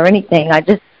modification or anything. I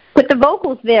just put the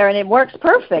vocals there, and it works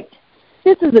perfect.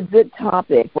 This is a good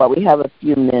topic while we have a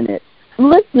few minutes.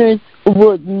 Listeners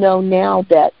would know now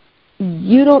that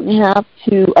you don't have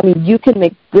to, you can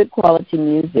make good quality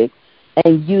music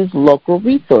and use local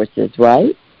resources,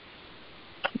 right?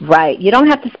 Right. You don't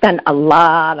have to spend a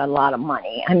lot of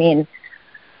money.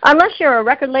 Unless you're a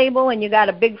record label and you got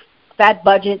a big fat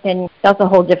budget, then that's a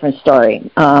whole different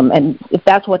story. And if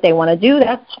that's what they want to do,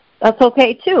 that's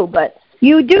okay too. But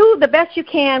you do the best you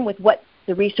can with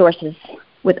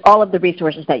with all of the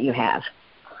resources that you have.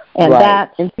 And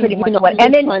that's pretty much what...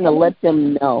 I'm just trying to let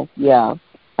them know. Yeah.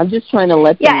 I'm just trying to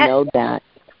let them know that.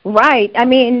 Right.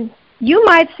 You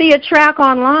might see a track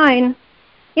online.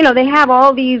 They have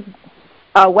all these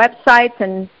websites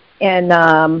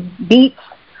and beats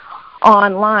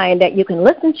online that you can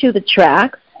listen to the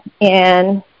tracks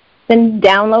and then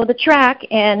download the track,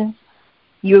 and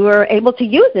you are able to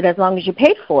use it as long as you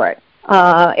paid for it.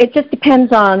 It just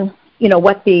depends on,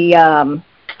 what the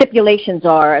stipulations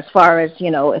are as far as,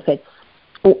 if it's,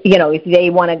 if they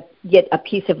want to get a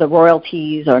piece of the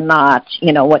royalties or not,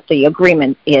 what the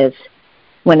agreement is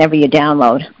whenever you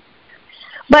download.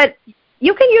 But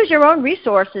you can use your own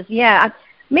resources, yeah.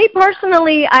 Me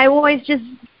personally, I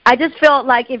just felt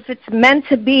like if it's meant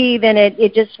to be, then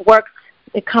it just works,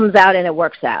 it comes out and it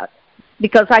works out.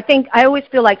 Because I always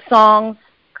feel like songs,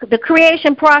 the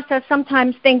creation process,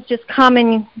 sometimes things just come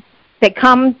and they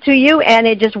come to you and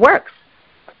it just works.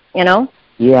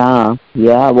 Yeah.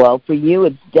 Well, for you,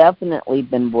 it's definitely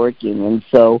been working. And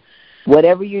so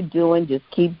whatever you're doing, just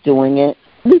keep doing it.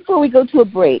 Before we go to a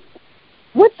break,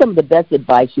 what's some of the best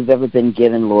advice you've ever been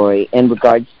given, Lori, in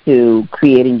regards to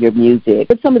creating your music?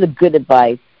 What's some of the good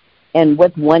advice, and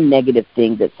what's one negative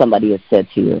thing that somebody has said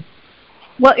to you?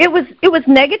 Well, it was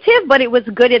negative, but it was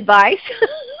good advice.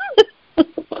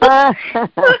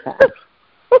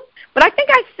 But I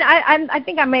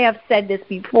think I may have said this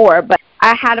before, but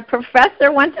I had a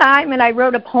professor one time, and I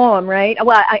wrote a poem, right?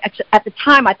 Well, at the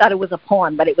time I thought it was a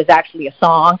poem, but it was actually a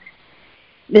song.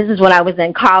 This is when I was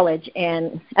in college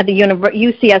and at the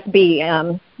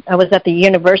UCSB. I was at the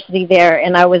university there,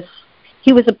 and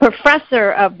he was a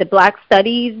professor of the Black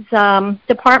Studies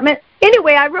department.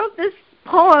 Anyway, I wrote this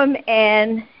poem,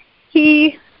 and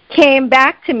he came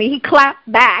back to me. He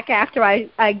clapped back after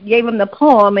I gave him the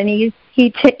poem, and he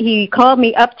called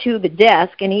me up to the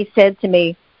desk, and he said to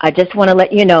me, "I just want to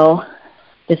let you know,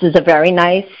 this is a very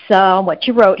nice what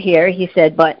you wrote here." He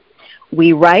said, "But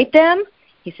we write them,"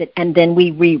 he said, "and then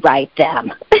we rewrite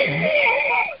them."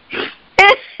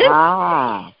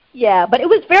 Yeah, but it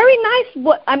was very nice.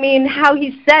 How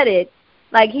he said it.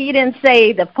 Like, he didn't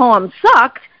say the poem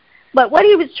sucked, But what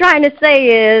he was trying to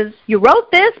say is, you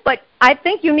wrote this, but I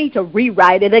think you need to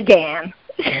rewrite it again.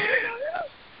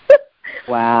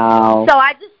 Wow. So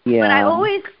I just,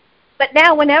 but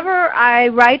now whenever I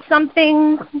write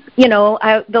something,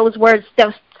 those words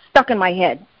stuck in my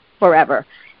head forever.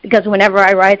 Because whenever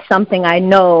I write something, I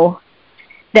know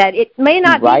that it may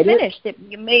not be finished.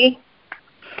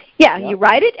 You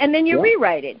write it and then you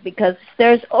rewrite it, because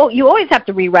you always have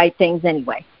to rewrite things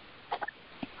anyway.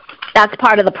 That's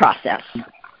part of the process.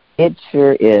 It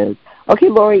sure is. Okay,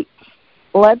 Lori,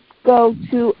 let's go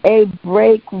to a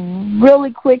break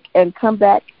really quick and come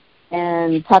back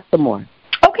and talk some more.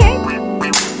 Okay. You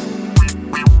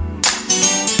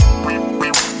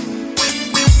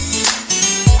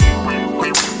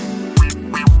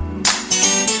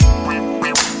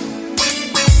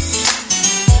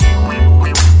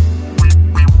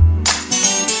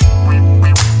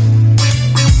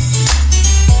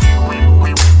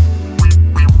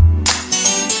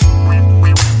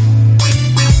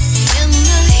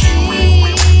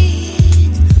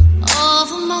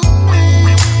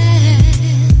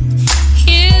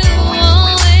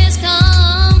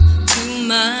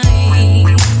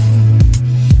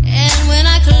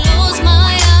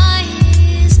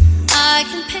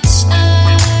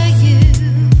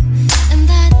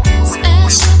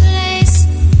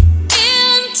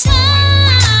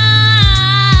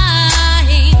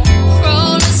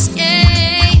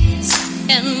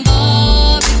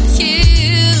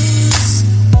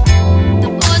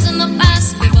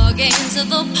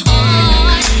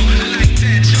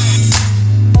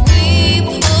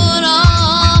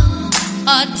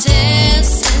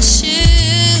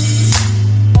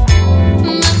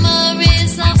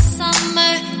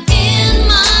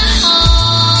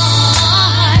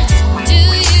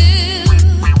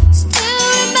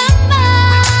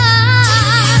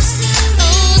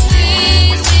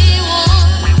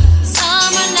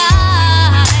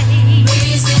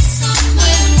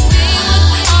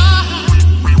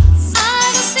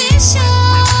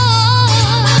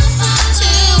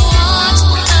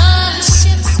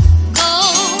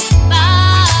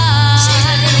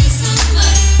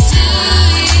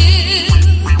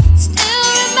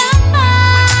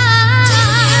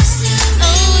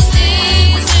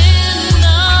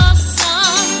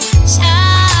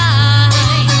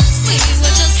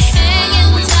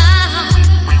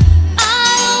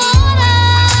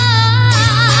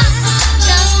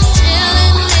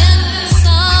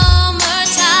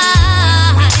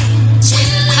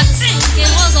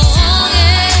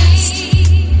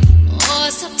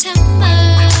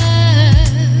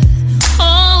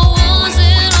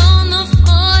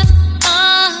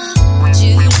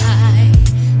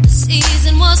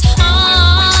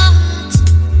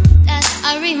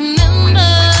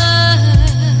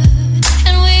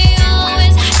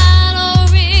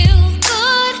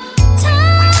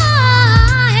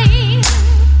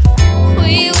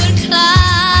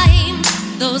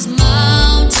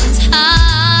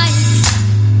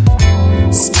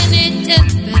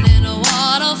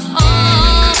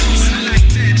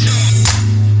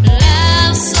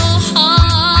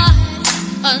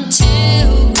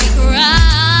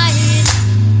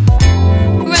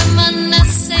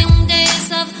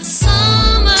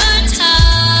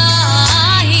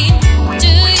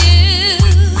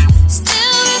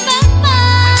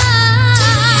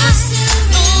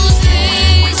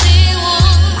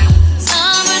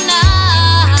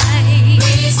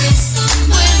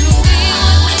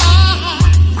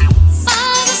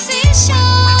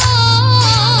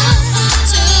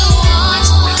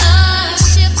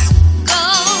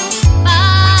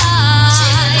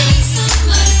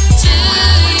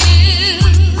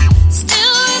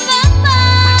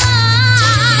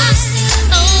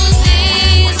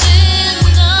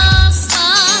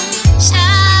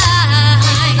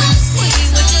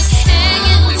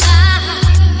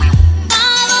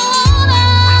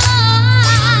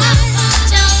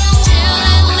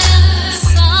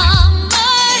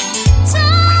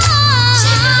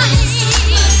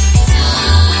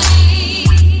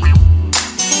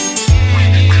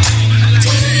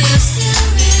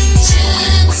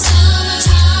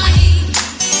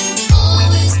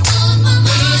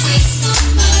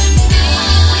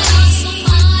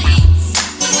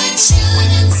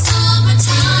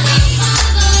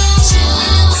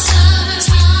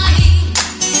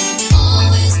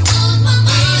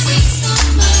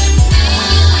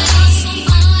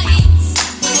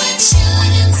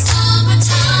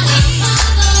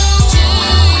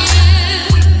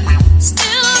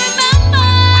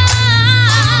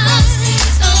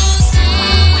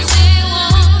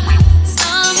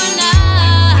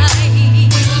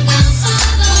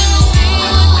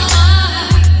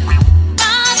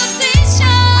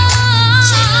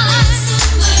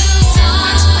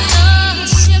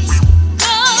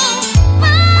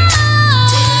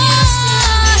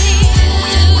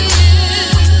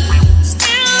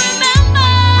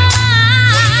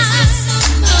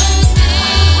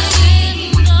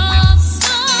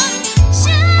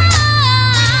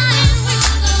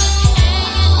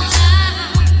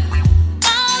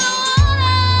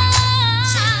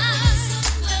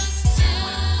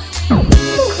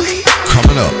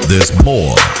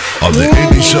of the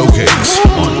Indie Showcase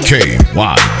on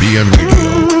KYBN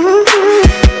Radio.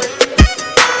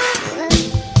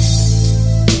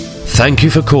 Thank you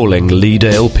for calling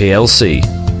Leedale PLC.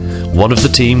 One of the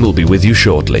team will be with you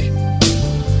shortly.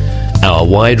 Our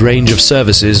wide range of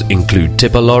services include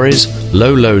tipper lorries,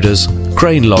 low loaders,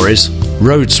 crane lorries,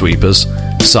 road sweepers,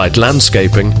 site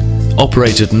landscaping,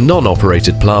 operated and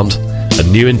non-operated plant,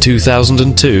 and new in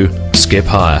 2002, skip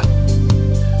hire.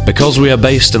 Because we are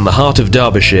based in the heart of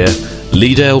Derbyshire,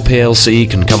 Leedale PLC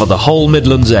can cover the whole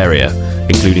Midlands area,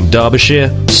 including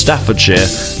Derbyshire, Staffordshire,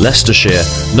 Leicestershire,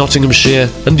 Nottinghamshire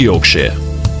and Yorkshire.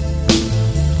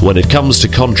 When it comes to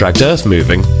contract earth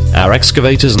moving, our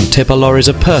excavators and tipper lorries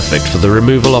are perfect for the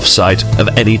removal off-site of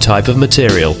any type of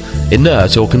material,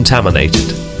 inert or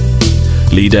contaminated.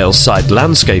 Leedale's site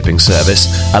landscaping service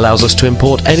allows us to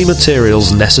import any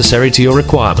materials necessary to your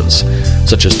requirements,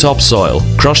 such as topsoil,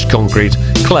 crushed concrete,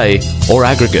 clay or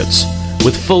aggregates,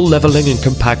 with full levelling and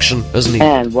compaction as needed.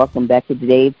 And welcome back to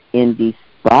today's Indie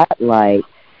Spotlight.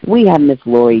 We have Miss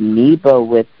Lori Nebo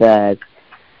with us.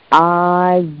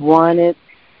 I wanted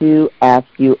to ask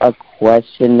you a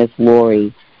question, Miss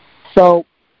Lori. So,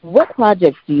 what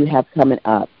projects do you have coming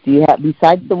up? Do you have,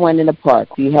 besides the one in the park,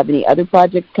 do you have any other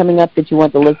projects coming up that you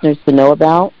want the listeners to know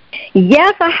about?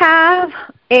 Yes, I have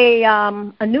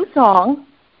a new song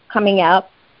coming out.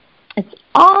 It's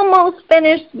almost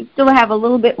finished. We still have a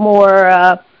little bit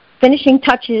more finishing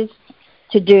touches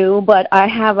to do, but I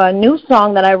have a new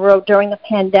song that I wrote during the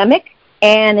pandemic,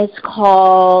 and it's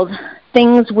called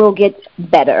Things Will Get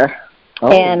Better. Oh,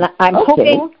 and I'm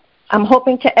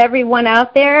hoping to everyone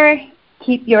out there,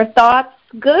 keep your thoughts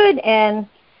good, and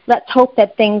let's hope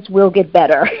that things will get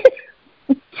better.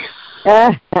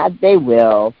 They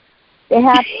will. They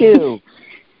have to.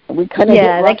 We couldn't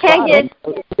yeah, they can't get.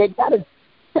 They gotta.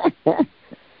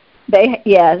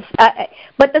 Yes,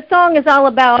 but the song is all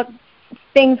about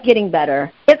things getting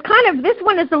better. It's kind of, this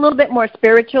one is a little bit more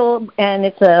spiritual, and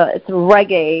it's a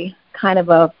reggae kind of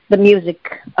the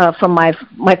music from my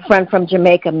friend from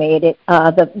Jamaica made it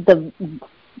the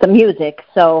music.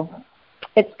 So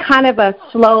it's kind of a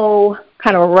slow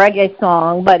kind of reggae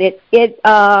song, but and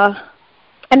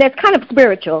it's kind of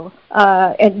spiritual,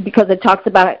 and because it talks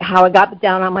about how I got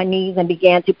down on my knees and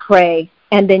began to pray,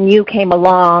 and then you came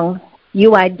along.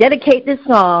 I dedicate this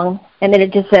song, and then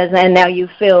it just says, and now you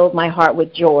filled my heart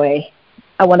with joy.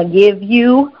 I want to give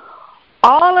you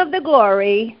all of the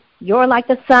glory. You're like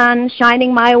the sun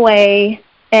shining my way,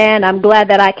 and I'm glad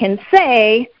that I can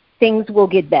say things will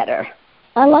get better.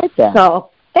 I like that.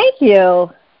 So, thank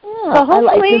you. Yeah, so hopefully,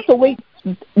 I like it. So wait,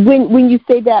 when you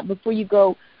say that, before you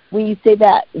go, when you say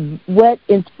that, what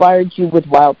inspired you with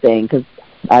Wild Thing? Because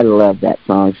I love that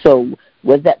song. So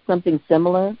was that something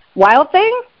similar? Wild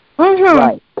Thing? Mm-hmm.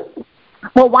 Right.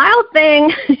 Well, Wild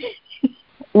Thing,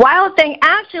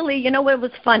 actually, it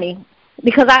was funny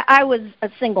because I was a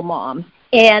single mom,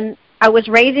 and I was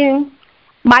raising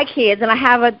my kids, and I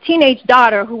have a teenage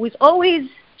daughter who was always,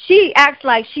 she acts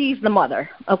like she's the mother,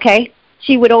 okay?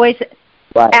 She would always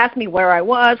ask me where I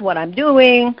was, what I'm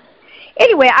doing.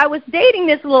 Anyway, I was dating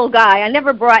this little guy. I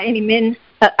never brought any men.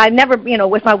 I never,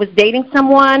 if I was dating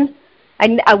someone,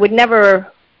 I would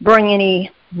never bring any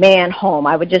man home.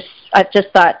 I just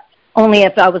thought only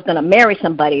if I was going to marry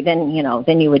somebody, then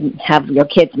you would have your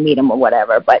kids meet him or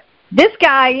whatever. But this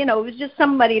guy, it was just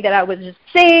somebody that I was just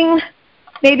seeing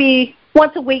maybe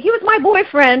once a week. He was my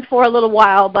boyfriend for a little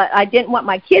while, but I didn't want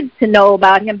my kids to know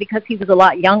about him because he was a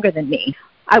lot younger than me.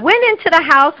 I went into the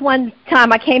house one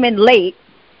time. I came in late,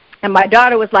 and my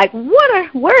daughter was like,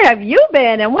 where have you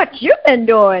been and what you been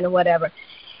doing or whatever.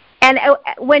 And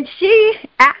when she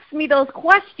asked me those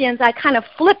questions, I kind of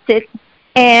flipped it,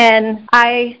 and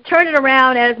I turned it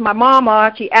around as my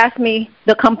mama. She asked me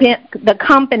the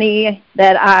company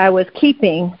that I was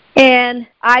keeping, and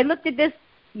I looked at this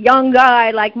young guy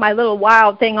like my little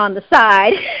wild thing on the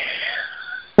side.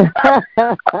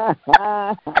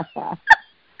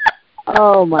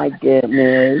 Oh my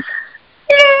goodness!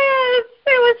 Yes,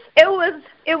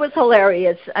 it was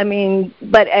hilarious. I mean,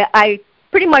 but I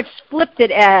pretty much flipped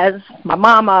it as my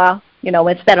mama,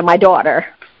 instead of my daughter,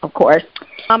 of course.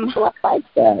 I like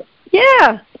that.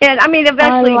 Yeah, and I mean,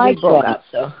 eventually we broke up.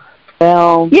 So.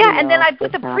 Well. Yeah, and then I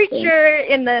put the preacher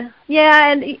in the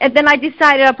and then I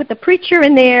decided I put the preacher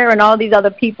in there and all these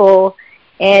other people,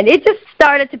 and it just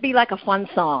started to be like a fun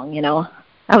song.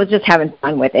 I was just having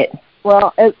fun with it.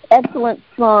 Well, an excellent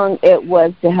song it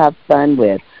was to have fun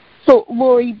with. So,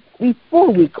 Lori,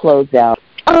 before we close out,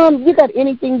 you got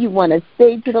anything you want to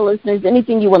say to the listeners?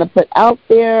 Anything you want to put out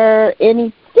there?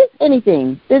 Just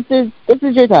anything. This is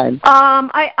your time.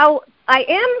 I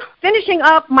am finishing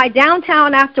up my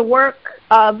Downtown After Work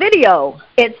video.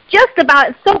 It's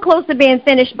so close to being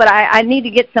finished, but I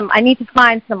need to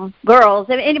find some girls.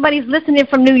 If anybody's listening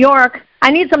from New York,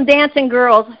 I need some dancing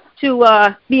girls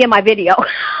to be in my video.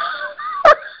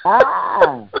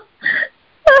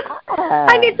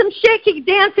 I need some shaky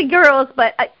dancing girls,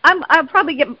 but I'll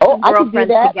probably get some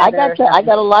girlfriends together. I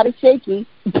got a lot of shaky.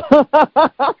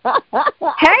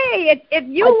 Hey,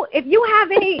 if you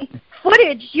have any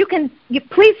footage, you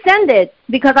please send it,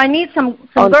 because I need some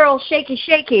girls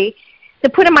shaky to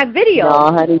put in my video.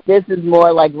 No, honey, this is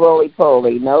more like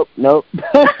roly-poly. Nope.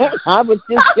 I was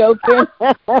just joking.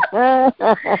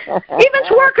 Even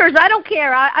twerkers, I don't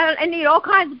care. I need all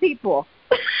kinds of people.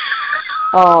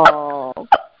 Oh,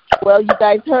 well, you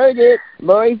guys heard it.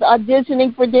 Lori's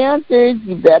auditioning for dancers.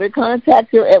 You better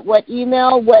contact her at what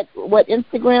email, what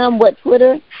Instagram, what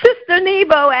Twitter?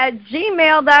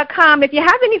 SisterNebo@gmail.com. If you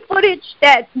have any footage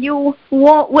that you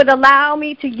would allow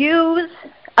me to use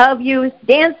of you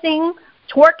dancing,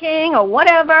 twerking, or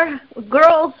whatever,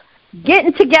 girls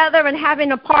getting together and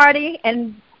having a party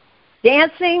and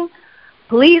dancing,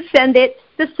 please send it,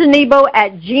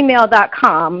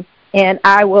 SisterNebo@gmail.com. And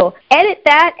I will edit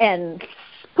that and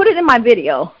put it in my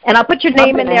video. And I'll put your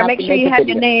name in there. Make sure you have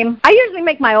your name. I usually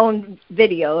make my own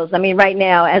videos. I mean, right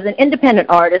now, as an independent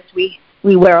artist, we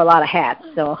wear a lot of hats.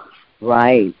 So.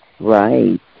 Right.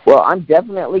 Well, I'm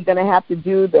definitely going to have to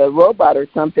do the robot or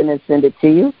something and send it to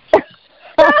you.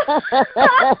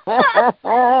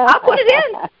 I'll put it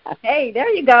in. Hey, there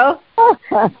you go.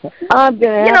 I'm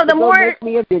going to have to make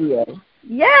me a video.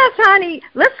 Yes, honey.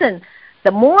 Listen. The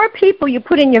more people you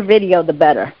put in your video, the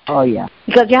better. Oh, yeah.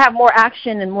 Because you have more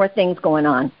action and more things going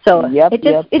on. So it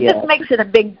just makes it a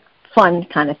big, fun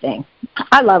kind of thing.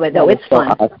 I love it, though. It's fun.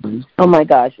 Awesome. Oh, my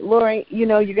gosh. Lori, you're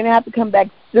going to have to come back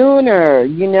sooner.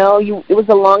 It was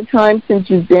a long time since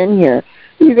you've been here.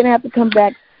 You're going to have to come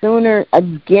back sooner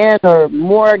again or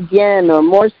more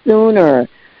sooner.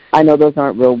 I know those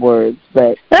aren't real words,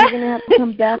 but you're going to have to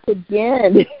come back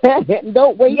again.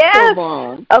 Don't wait so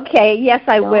long. Okay, yes,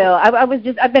 I will.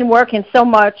 I've been working so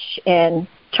much and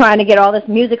trying to get all this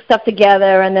music stuff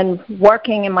together, and then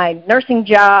working in my nursing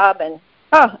job, and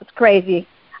it's crazy.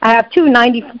 I have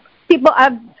 290 people.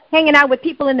 I'm hanging out with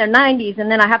people in their 90s,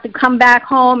 and then I have to come back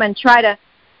home and try to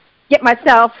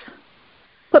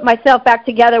put myself back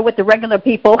together with the regular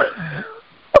people.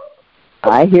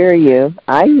 I hear you.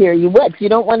 What, you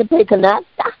don't want to pay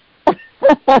canasta?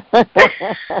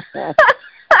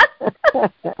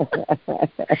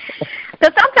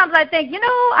 Because sometimes I think,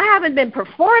 I haven't been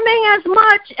performing as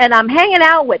much, and I'm hanging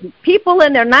out with people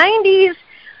in their 90s.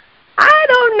 I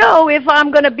don't know if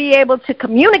I'm going to be able to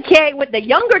communicate with the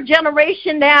younger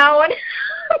generation now.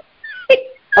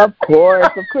 Of course.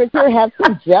 Here, have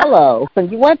some Jell-O.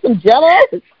 You want some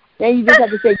Jell-O? Then you just have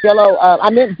to say Jell-O. I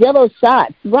meant Jell-O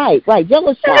shots. Right,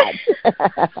 Jell-O shots.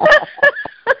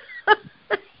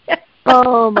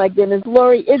 Oh, my goodness.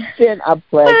 Lori, it's been a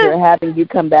pleasure having you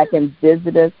come back and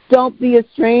visit us. Don't be a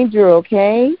stranger,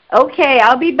 okay? Okay,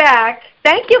 I'll be back.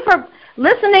 Thank you for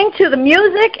listening to the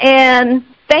music, and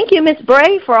thank you, Miss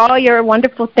Bray, for all your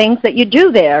wonderful things that you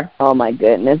do there. Oh, my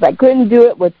goodness. I couldn't do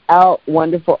it without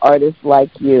wonderful artists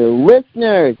like you.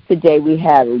 Listeners, today we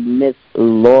had Miss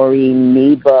Lori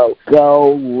Nebo.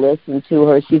 Go listen to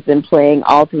her. She's been playing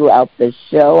all throughout the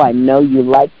show. I know you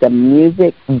like the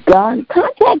music. Go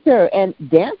contact her. And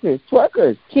dancers,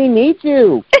 twerkers, she needs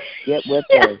you. Get with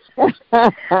her.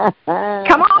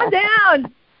 Come on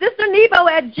down.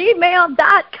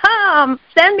 SisterNebo@gmail.com.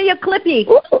 Send me a clippy.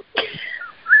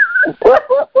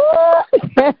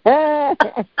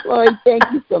 Lori, thank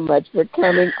you so much for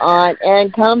coming on,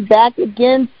 and come back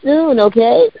again soon,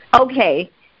 okay? Okay.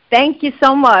 Thank you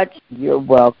so much. You're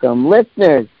welcome.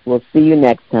 Listeners, we'll see you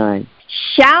next time.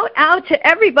 Shout out to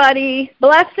everybody.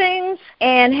 Blessings,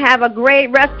 and have a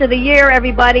great rest of the year,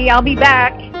 everybody. I'll be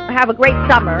back. Have a great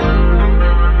summer.